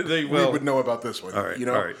not, we would know about this one. All right, you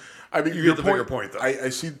know? all right. I mean, you get the bigger point, though. I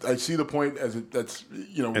see the point as that's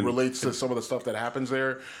relates to some of the stuff that happens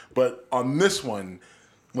there, but on this one,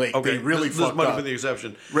 they really this fucked might up. have been the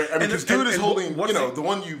exception. Right, I mean, this dude is holding, the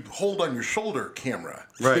one you hold on your shoulder camera.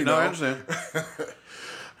 Right, I understand.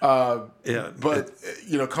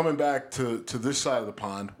 But coming back to this side of the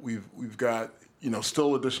pond, we've got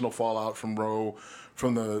still additional fallout from Roe,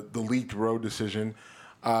 from the leaked Roe decision.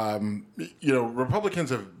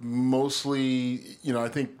 Republicans have mostly, I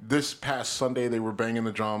think this past Sunday they were banging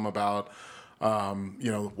the drum about,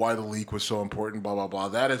 why the leak was so important, blah, blah, blah.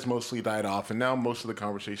 That has mostly died off. And now most of the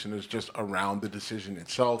conversation is just around the decision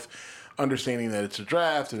itself, understanding that it's a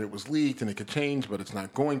draft and it was leaked and it could change, but it's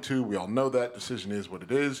not going to. We all know that decision is what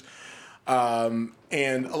it is. And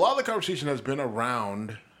a lot of the conversation has been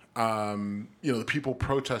around, the people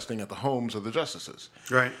protesting at the homes of the justices.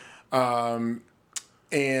 Right. So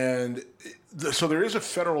there is a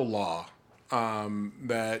federal law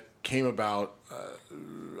that came about.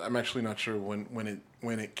 I'm actually not sure when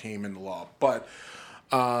it came into law, but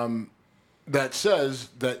that says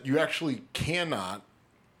that you actually cannot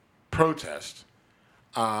protest,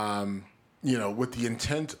 with the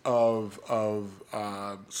intent of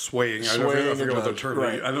swaying. I forget what the term.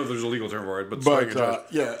 Right. I know there's a legal term for it, but swaying a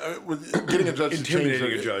judge. Getting a judge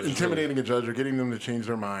intimidating a judge or getting them to change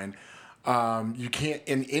their mind. You can't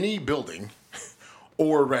in any building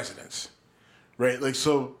or residence, right? Like,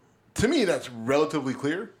 so to me, that's relatively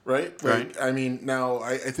clear, right? Like, right. I mean, now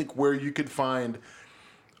I think where you could find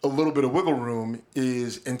a little bit of wiggle room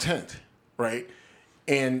is intent, right?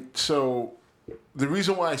 And so the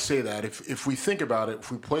reason why I say that, if we think about it,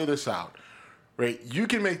 if we play this out, right, you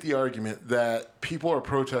can make the argument that people are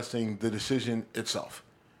protesting the decision itself,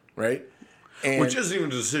 right? And which isn't even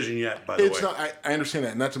a decision yet, by the way. It's not. I understand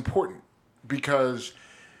that, and that's important because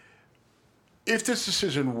if this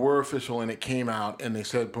decision were official and it came out and they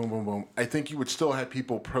said boom, boom, boom, I think you would still have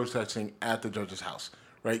people protesting at the judge's house,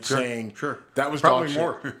 right? Sure, saying that was probably dog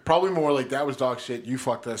more. shit. Probably more like that was dog shit. You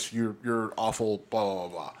fucked us. You're awful. Blah blah blah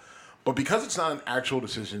blah. But because it's not an actual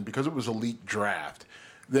decision, because it was a leaked draft,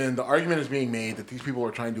 then the argument is being made that these people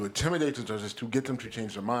are trying to intimidate the judges to get them to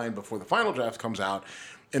change their mind before the final draft comes out,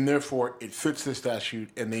 and therefore it fits the statute,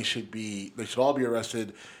 and they should all be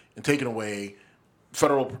arrested and taken away.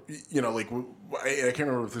 Federal, I can't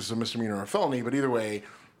remember if this is a misdemeanor or a felony, but either way,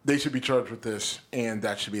 they should be charged with this, and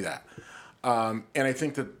that should be that. And I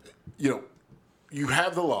think that, you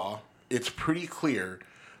have the law, it's pretty clear,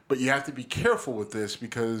 but you have to be careful with this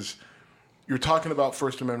because you're talking about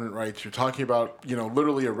First Amendment rights, you're talking about,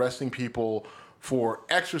 literally arresting people for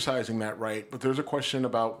exercising that right, but there's a question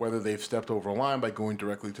about whether they've stepped over a line by going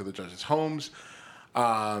directly to the judges' homes,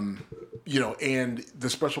 and the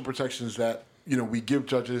special protections that, we give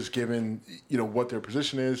judges given, what their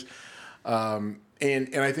position is. And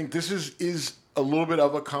I think this is a little bit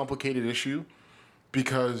of a complicated issue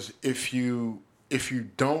because if you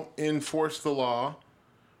don't enforce the law,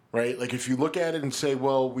 right? Like if you look at it and say,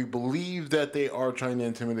 well, we believe that they are trying to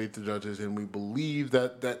intimidate the judges and we believe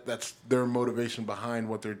that that's their motivation behind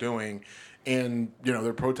what they're doing and,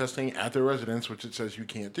 they're protesting at their residence, which it says you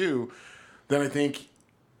can't do, then I think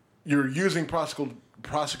you're using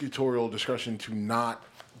prosecutorial discretion to not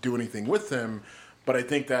do anything with them. But I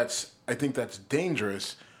think that's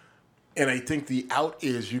dangerous. And I think the out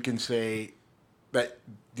is you can say that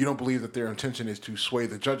you don't believe that their intention is to sway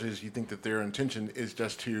the judges. You think that their intention is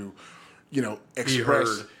just to,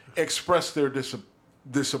 express their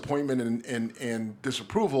disappointment and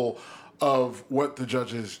disapproval of what the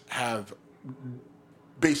judges have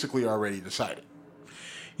basically already decided.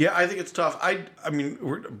 Yeah, I think it's tough. I mean,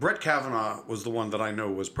 Brett Kavanaugh was the one that I know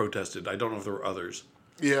was protested. I don't know if there were others.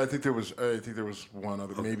 Yeah, I think there was one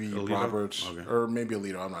other, maybe Alito? Roberts or maybe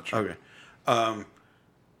Alito. I'm not sure. Okay.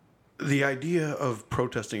 The idea of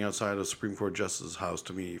protesting outside a Supreme Court justice's house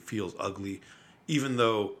to me feels ugly, even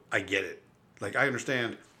though I get it. Like, I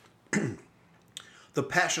understand the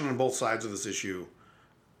passion on both sides of this issue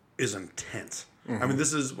is intense. Mm-hmm. I mean,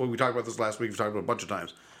 this is what we talked about this last week. We've talked about a bunch of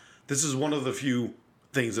times. This is one of the few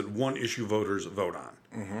things that one-issue voters vote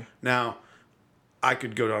on. Now, I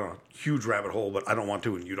could go down a huge rabbit hole, but I don't want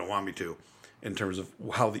to, and you don't want me to, in terms of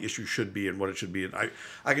how the issue should be and what it should be. And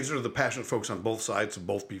I consider the passionate folks on both sides to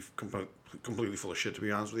both be completely full of shit, to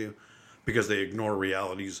be honest with you, because they ignore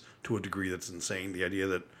realities to a degree that's insane. The idea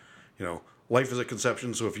that, life is a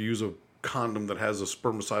conception, so if you use a condom that has a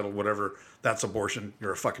spermicidal whatever, that's abortion,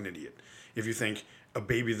 you're a fucking idiot. If you think a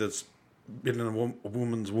baby that's been in a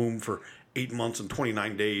woman's womb for 8 months and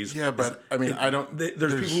 29 days. Yeah, but I don't.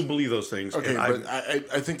 There's people who believe those things. Okay, but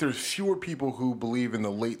I think there's fewer people who believe in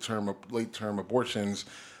the late term abortions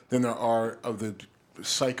than there are of the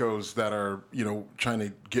psychos that are trying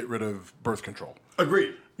to get rid of birth control.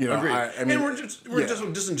 Agreed. Agreed. I mean, we're just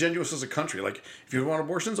disingenuous as a country. Like, if you want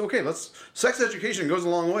abortions, okay, sex education goes a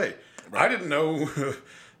long way. Right. I didn't know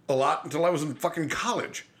a lot until I was in fucking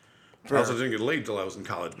college. I also didn't get laid until I was in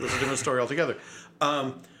college. But it's a different story altogether.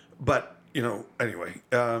 But anyway,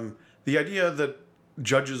 the idea that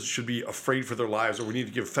judges should be afraid for their lives, or we need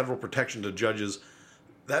to give federal protection to judges,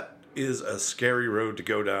 that is a scary road to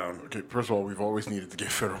go down. Okay, first of all, we've always needed to give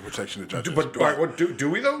federal protection to judges. But all right, what do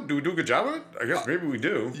we though? Do we do a good job of it? I guess maybe we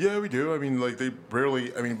do. Yeah, we do. I mean, they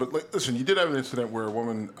rarely. I mean, but listen, you did have an incident where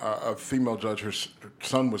a female judge, her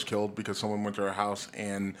son was killed because someone went to her house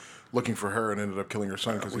and looking for her and ended up killing her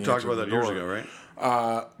son because we talked about that years ago, right?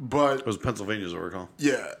 But it was Pennsylvania, as I recall.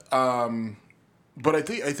 Yeah, but I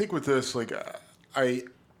think with this,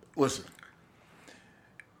 listen.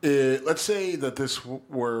 Let's say that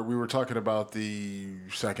we were talking about the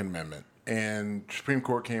Second Amendment, and Supreme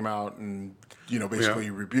Court came out and basically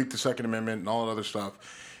rebuked the Second Amendment and all that other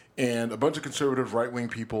stuff, and a bunch of conservative right wing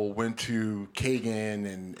people went to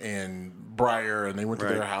Kagan and Breyer, and they went to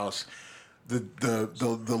their house.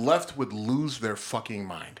 The left would lose their fucking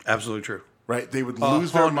mind. Absolutely true. Right? They would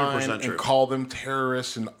lose their mind and call them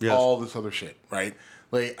terrorists and all this other shit. Right?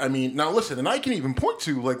 Now listen, and I can even point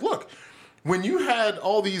to look. When you had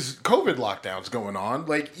all these COVID lockdowns going on,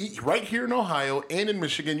 right here in Ohio and in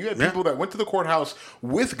Michigan, you had people that went to the courthouse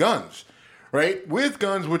with guns, right? With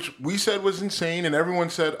guns, which we said was insane, and everyone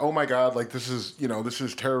said, "Oh my God, this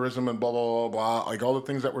is terrorism and blah blah blah blah," all the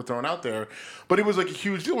things that were thrown out there. But it was a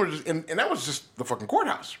huge deal, and that was just the fucking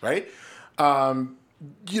courthouse, right?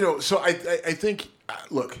 So I think,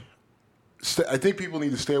 look, I think people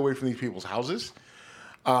need to stay away from these people's houses.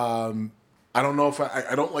 I don't know if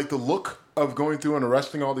I don't like the look of going through and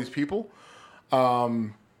arresting all these people.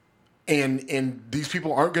 And these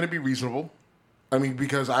people aren't going to be reasonable. I mean,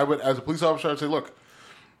 because I would, as a police officer, I'd say, look,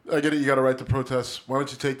 I get it, you got a right to protest. Why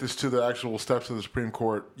don't you take this to the actual steps of the Supreme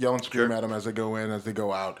Court, yell and scream at them as they go in, as they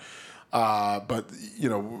go out. But,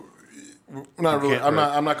 not really, I'm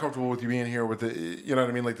not comfortable with you being here with it. You know what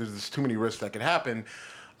I mean? There's too many risks that could happen.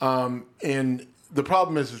 And the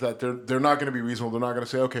problem is that they're not going to be reasonable. They're not going to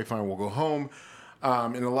say, okay, fine, we'll go home.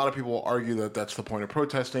 And a lot of people will argue that that's the point of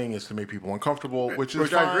protesting, is to make people uncomfortable, which is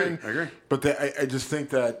fine. I agree. But I just think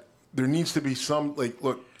that there needs to be some,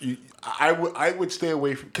 look, I would stay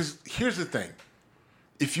away from, because here's the thing.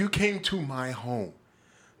 If you came to my home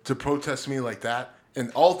to protest me like that,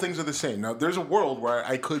 and all things are the same. Now, there's a world where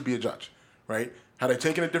I could be a judge, right? Had I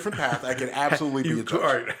taken a different path, I could absolutely be a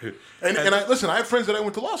judge. Right. And listen, I have friends that I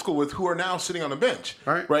went to law school with who are now sitting on a bench,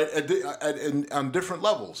 right? On different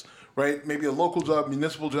levels, right? Maybe a local judge,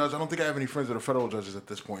 municipal judge. I don't think I have any friends that are federal judges at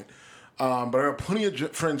this point. But I have plenty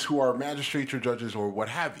of friends who are magistrature judges or what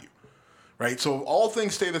have you, right? So all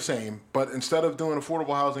things stay the same, but instead of doing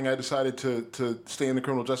affordable housing, I decided to stay in the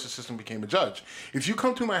criminal justice system, became a judge. If you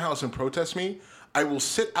come to my house and protest me, I will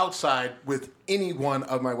sit outside with any one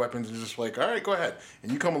of my weapons and just all right, go ahead.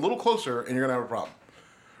 And you come a little closer and you're going to have a problem.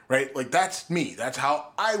 Right? That's me. That's how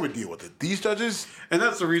I would deal with it. These judges... And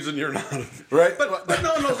that's the reason you're not... Right? But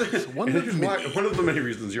no. One of the many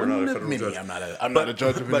reasons you're not a federal judge. I'm not a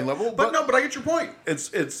judge of any level. But I get your point.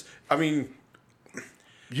 It's I mean...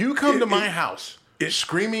 You come to my house...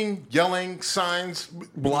 screaming, yelling, signs,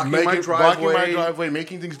 blocking my driveway,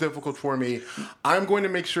 making things difficult for me. I'm going to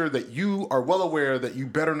make sure that you are well aware that you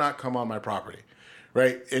better not come on my property,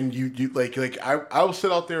 right? And I will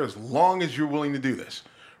sit out there as long as you're willing to do this,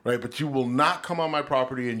 right? But you will not come on my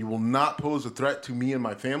property, and you will not pose a threat to me and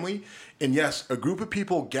my family. And yes, a group of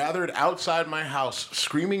people gathered outside my house,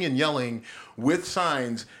 screaming and yelling with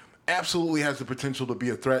signs, absolutely has the potential to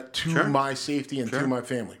be a threat to my safety and to my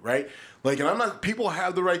family, right? And I'm not, people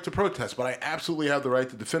have the right to protest, but I absolutely have the right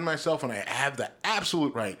to defend myself, and I have the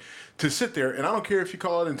absolute right to sit there, and I don't care if you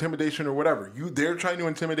call it intimidation or whatever. They're trying to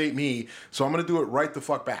intimidate me, so I'm going to do it right the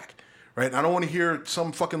fuck back, right? And I don't want to hear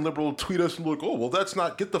some fucking liberal tweet us and be like, oh, well, that's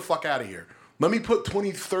not, get the fuck out of here. Let me put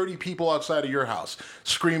 20, 30 people outside of your house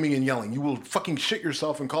screaming and yelling. You will fucking shit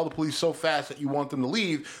yourself and call the police so fast that you want them to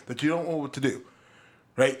leave that you don't know what to do.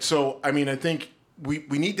 Right? So, I mean, I think we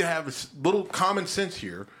need to have a little common sense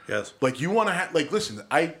here. Yes. Like, you want to have, like, listen,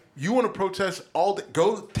 you want to protest all day,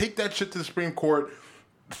 go take that shit to the Supreme Court,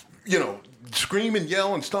 you know, scream and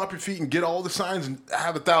yell and stomp your feet and get all the signs and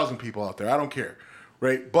have 1,000 people out there. I don't care.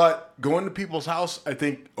 Right? But going to people's house, I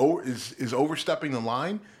think, is overstepping the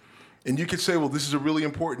line. And you could say, well, this is a really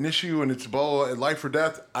important issue and it's about life or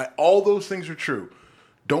death. All those things are true.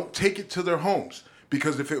 Don't take it to their homes.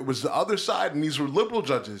 Because if it was the other side and these were liberal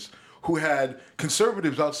judges who had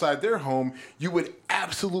conservatives outside their home, you would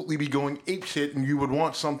absolutely be going apeshit and you would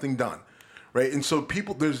want something done. Right? And so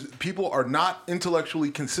people are not intellectually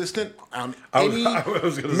consistent on any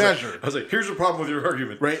measure. I was like, here's the problem with your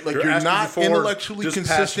argument. Right? Like, you're not intellectually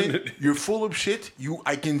consistent. You're full of shit.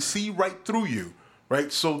 I can see right through you.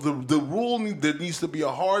 Right? So the rule, there needs to be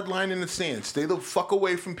a hard line in the sand. Stay the fuck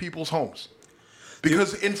away from people's homes.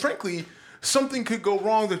 Because, and frankly, something could go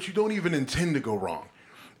wrong that you don't even intend to go wrong.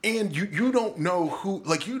 And you don't know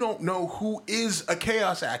who is a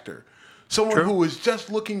chaos actor. Someone who is just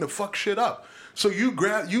looking to fuck shit up. So you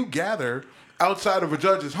gather outside of a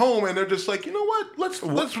judge's home, and they're just like, you know what? Let's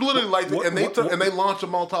literally light it, and they launch a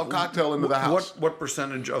Molotov cocktail into the house. What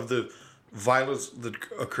percentage of the violence that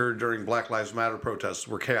occurred during Black Lives Matter protests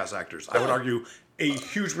were chaos actors? I would argue a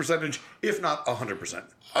huge percentage, if not 100%.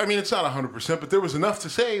 I mean, it's not 100%, but there was enough to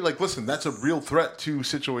say, like, listen, that's a real threat to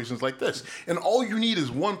situations like this. And all you need is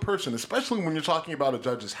one person, especially when you're talking about a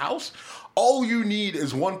judge's house. All you need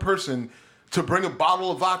is one person to bring a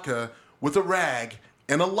bottle of vodka with a rag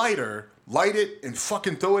and a lighter, light it, and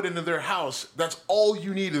fucking throw it into their house. That's all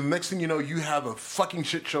you need. And the next thing you know, you have a fucking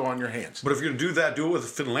shit show on your hands. But if you're going to do that, do it with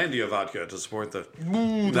Finlandia vodka to support the...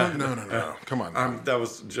 No. Come on. That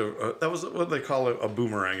was what they call a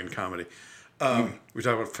boomerang in comedy. We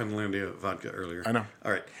talked about Finlandia vodka earlier. I know.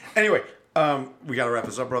 All right. Anyway, we got to wrap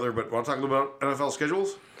this up, brother, but want to talk a little about NFL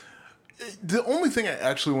schedules? The only thing I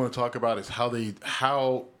actually want to talk about is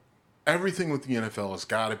how everything with the NFL has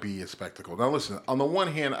got to be a spectacle. Now, listen, on the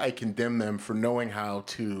one hand, I condemn them for knowing how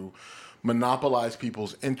to monopolize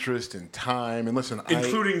people's interest and time. And listen,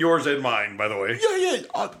 including yours and mine, by the way.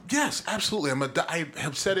 Yeah. Yes, absolutely. I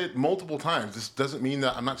have said it multiple times. This doesn't mean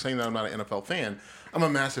that I'm not saying that I'm not an NFL fan. I'm a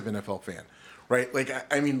massive NFL fan. Right, like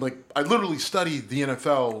I mean, like I literally study the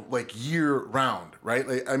NFL like year round. Right,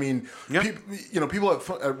 like I mean, people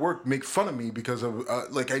at work make fun of me because of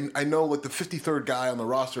like I know like the 53rd guy on the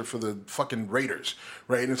roster for the fucking Raiders.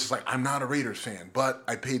 Right, and it's just like I'm not a Raiders fan, but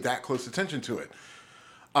I paid that close attention to it.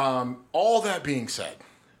 All that being said,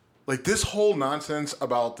 like this whole nonsense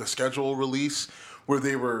about the schedule release, where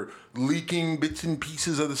they were leaking bits and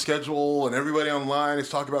pieces of the schedule, and everybody online is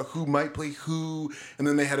talking about who might play who, and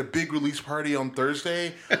then they had a big release party on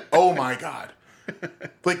Thursday. Oh my God.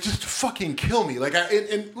 Like, just fucking kill me. Like,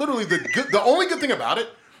 and literally the only good thing about it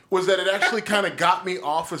was that it actually kind of got me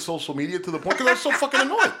off of social media to the point because I was so fucking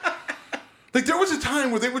annoyed. Like, there was a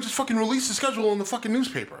time where they would just fucking release the schedule in the fucking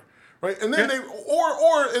newspaper. Right, and then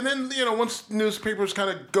and then once newspapers kind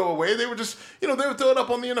of go away, they would just they would throw it up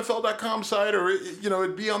on the NFL.com site or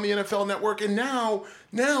it'd be on the NFL Network. And now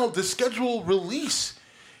the schedule release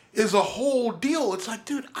is a whole deal. It's like,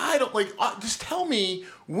 dude, I don't just tell me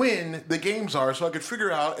when the games are so I could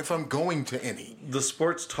figure out if I'm going to any. The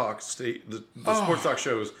sports talk sports talk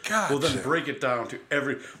shows will then break it down to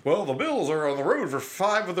the Bills are on the road for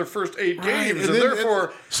 5 of their first 8 games, and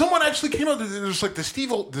therefore someone actually came out. There's like the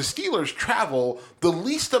Steelers travel the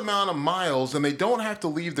least amount of miles, and they don't have to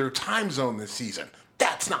leave their time zone this season.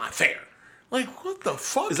 That's not fair. Like, what the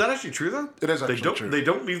fuck? Is that actually true, though? It is actually true. They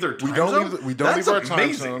don't leave their time zone? We don't leave our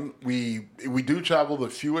time zone. We do travel the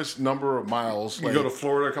fewest number of miles. You go to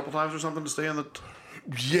Florida a couple times or something to stay on the...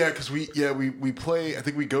 Yeah, because we play... I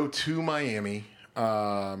think we go to Miami.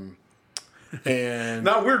 And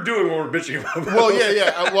now we're doing what we're bitching about. Well,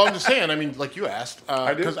 yeah. Well, I'm just saying. I mean, like you asked.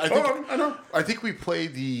 I did. I know. I think we play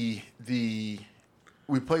the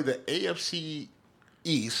AFC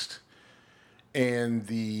East and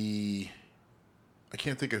the... I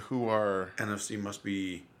can't think of who our NFC must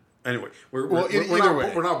be. Anyway, we're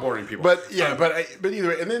not boring people. But yeah, but either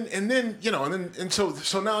way, and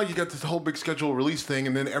so now you got this whole big schedule release thing,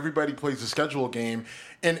 and then everybody plays the schedule game,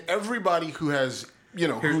 and everybody who has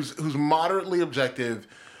who's moderately objective,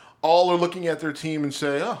 all are looking at their team and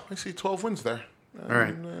say, oh, I see 12 wins there. All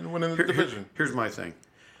right, and winning the division. Here's my thing.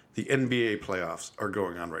 The NBA playoffs are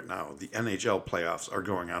going on right now. The NHL playoffs are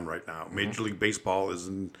going on right now. Major League Baseball is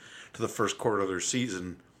into the first quarter of their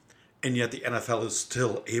season. and yet the NFL is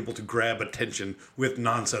still able to grab attention with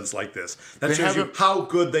nonsense like this. That They shows you haven't- how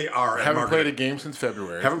good they are at Haven't marketing. played a game since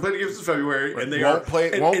February. Haven't played a game since February, and they Won't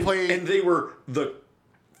play- and they were the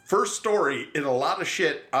first story in a lot of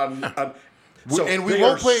shit on so and we they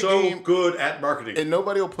won't are play a so game- good at marketing. And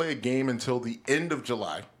nobody will play a game until the end of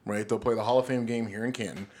July, right? They'll play the Hall of Fame game here in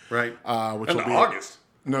Canton. Right. Which In will be August.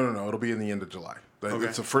 No. It'll be in the end of July. Okay.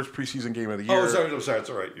 It's the first preseason game of the year. Oh, sorry, I'm sorry. It's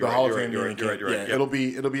all right. The Hall of Fame game. You're right. Yeah, it'll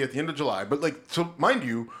be at the end of July. But like, so mind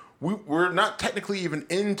you, we're not technically even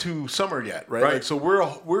into summer yet, right? Right. Like, so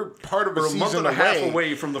we're part of We're a season month and a away, half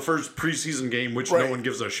away from the first preseason game, which Right. no one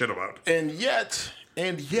gives a shit about. and yet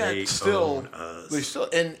They still own us. they still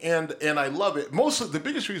and I love it. Mostly the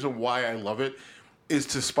biggest reason why I love it is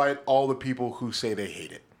despite all the people who say they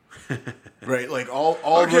hate it. Right? Like all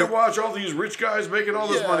I the, can't watch all these rich guys making all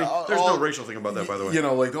this Yeah, money. There's all- no racial thing about that, by the way. You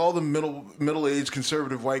know, like all the middle-aged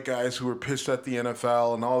conservative white guys who are pissed at the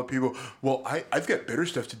NFL and all the people, well, I've got better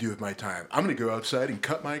stuff to do with my time. I'm going to go outside and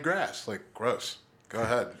cut my grass. Like, gross. Go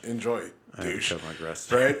ahead. Enjoy, douche. cut my grass.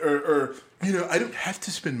 Right? Or, you know, I don't have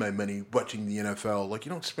to spend my money watching the NFL. Like,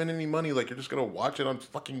 you don't spend any money. Like, you're just going to watch it on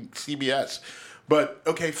fucking CBS. But,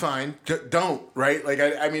 okay, fine. Don't, right? Like,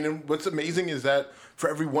 I mean, and what's amazing is that for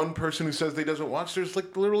every one person who says they doesn't watch, there's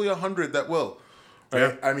like literally 100 that will.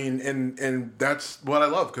 Right? Yeah. I mean, and that's what I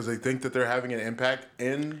love because they think that they're having an impact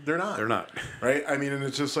and they're not. They're not. Right? I mean, and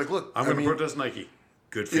it's just like, look, I'm going to mean, protest Nike.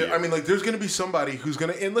 Good for yeah, you. I mean, like, there's going to be somebody who's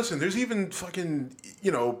going to, and listen, there's even fucking,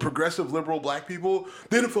 you know, progressive liberal black people.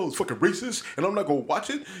 The NFL is fucking racist, and I'm not going to watch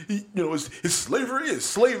it. You know, it's slavery, it's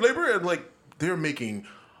slave labor, and like, they're making.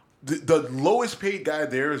 The lowest paid guy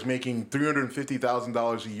there is making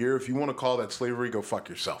 $350,000 a year. If you want to call that slavery, go fuck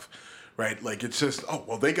yourself, right? Like it's just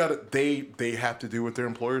they got it. They have to do what their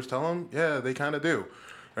employers tell them. Yeah, they kind of do,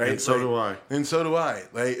 right? And so do I. And so do I.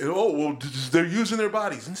 Like they're using their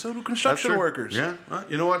bodies, and so do construction workers. Yeah.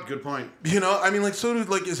 You know what? Good point. You know, I mean, like so do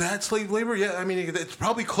like is that slave labor? Yeah, I mean it's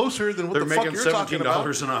probably closer than what They're the fuck making you're talking about.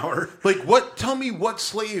 $17 an hour. Like what? Tell me what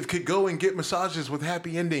slave could go and get massages with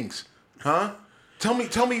happy endings, huh? Tell me.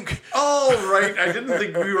 All right. I didn't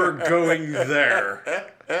think we were going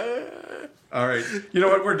there. All right. You know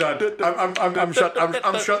what? We're done.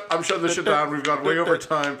 I'm shutting this shit down. We've gone way over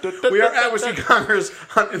time. We are at Whiskey Congress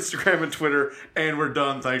on Instagram and Twitter, and we're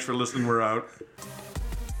done. Thanks for listening. We're out.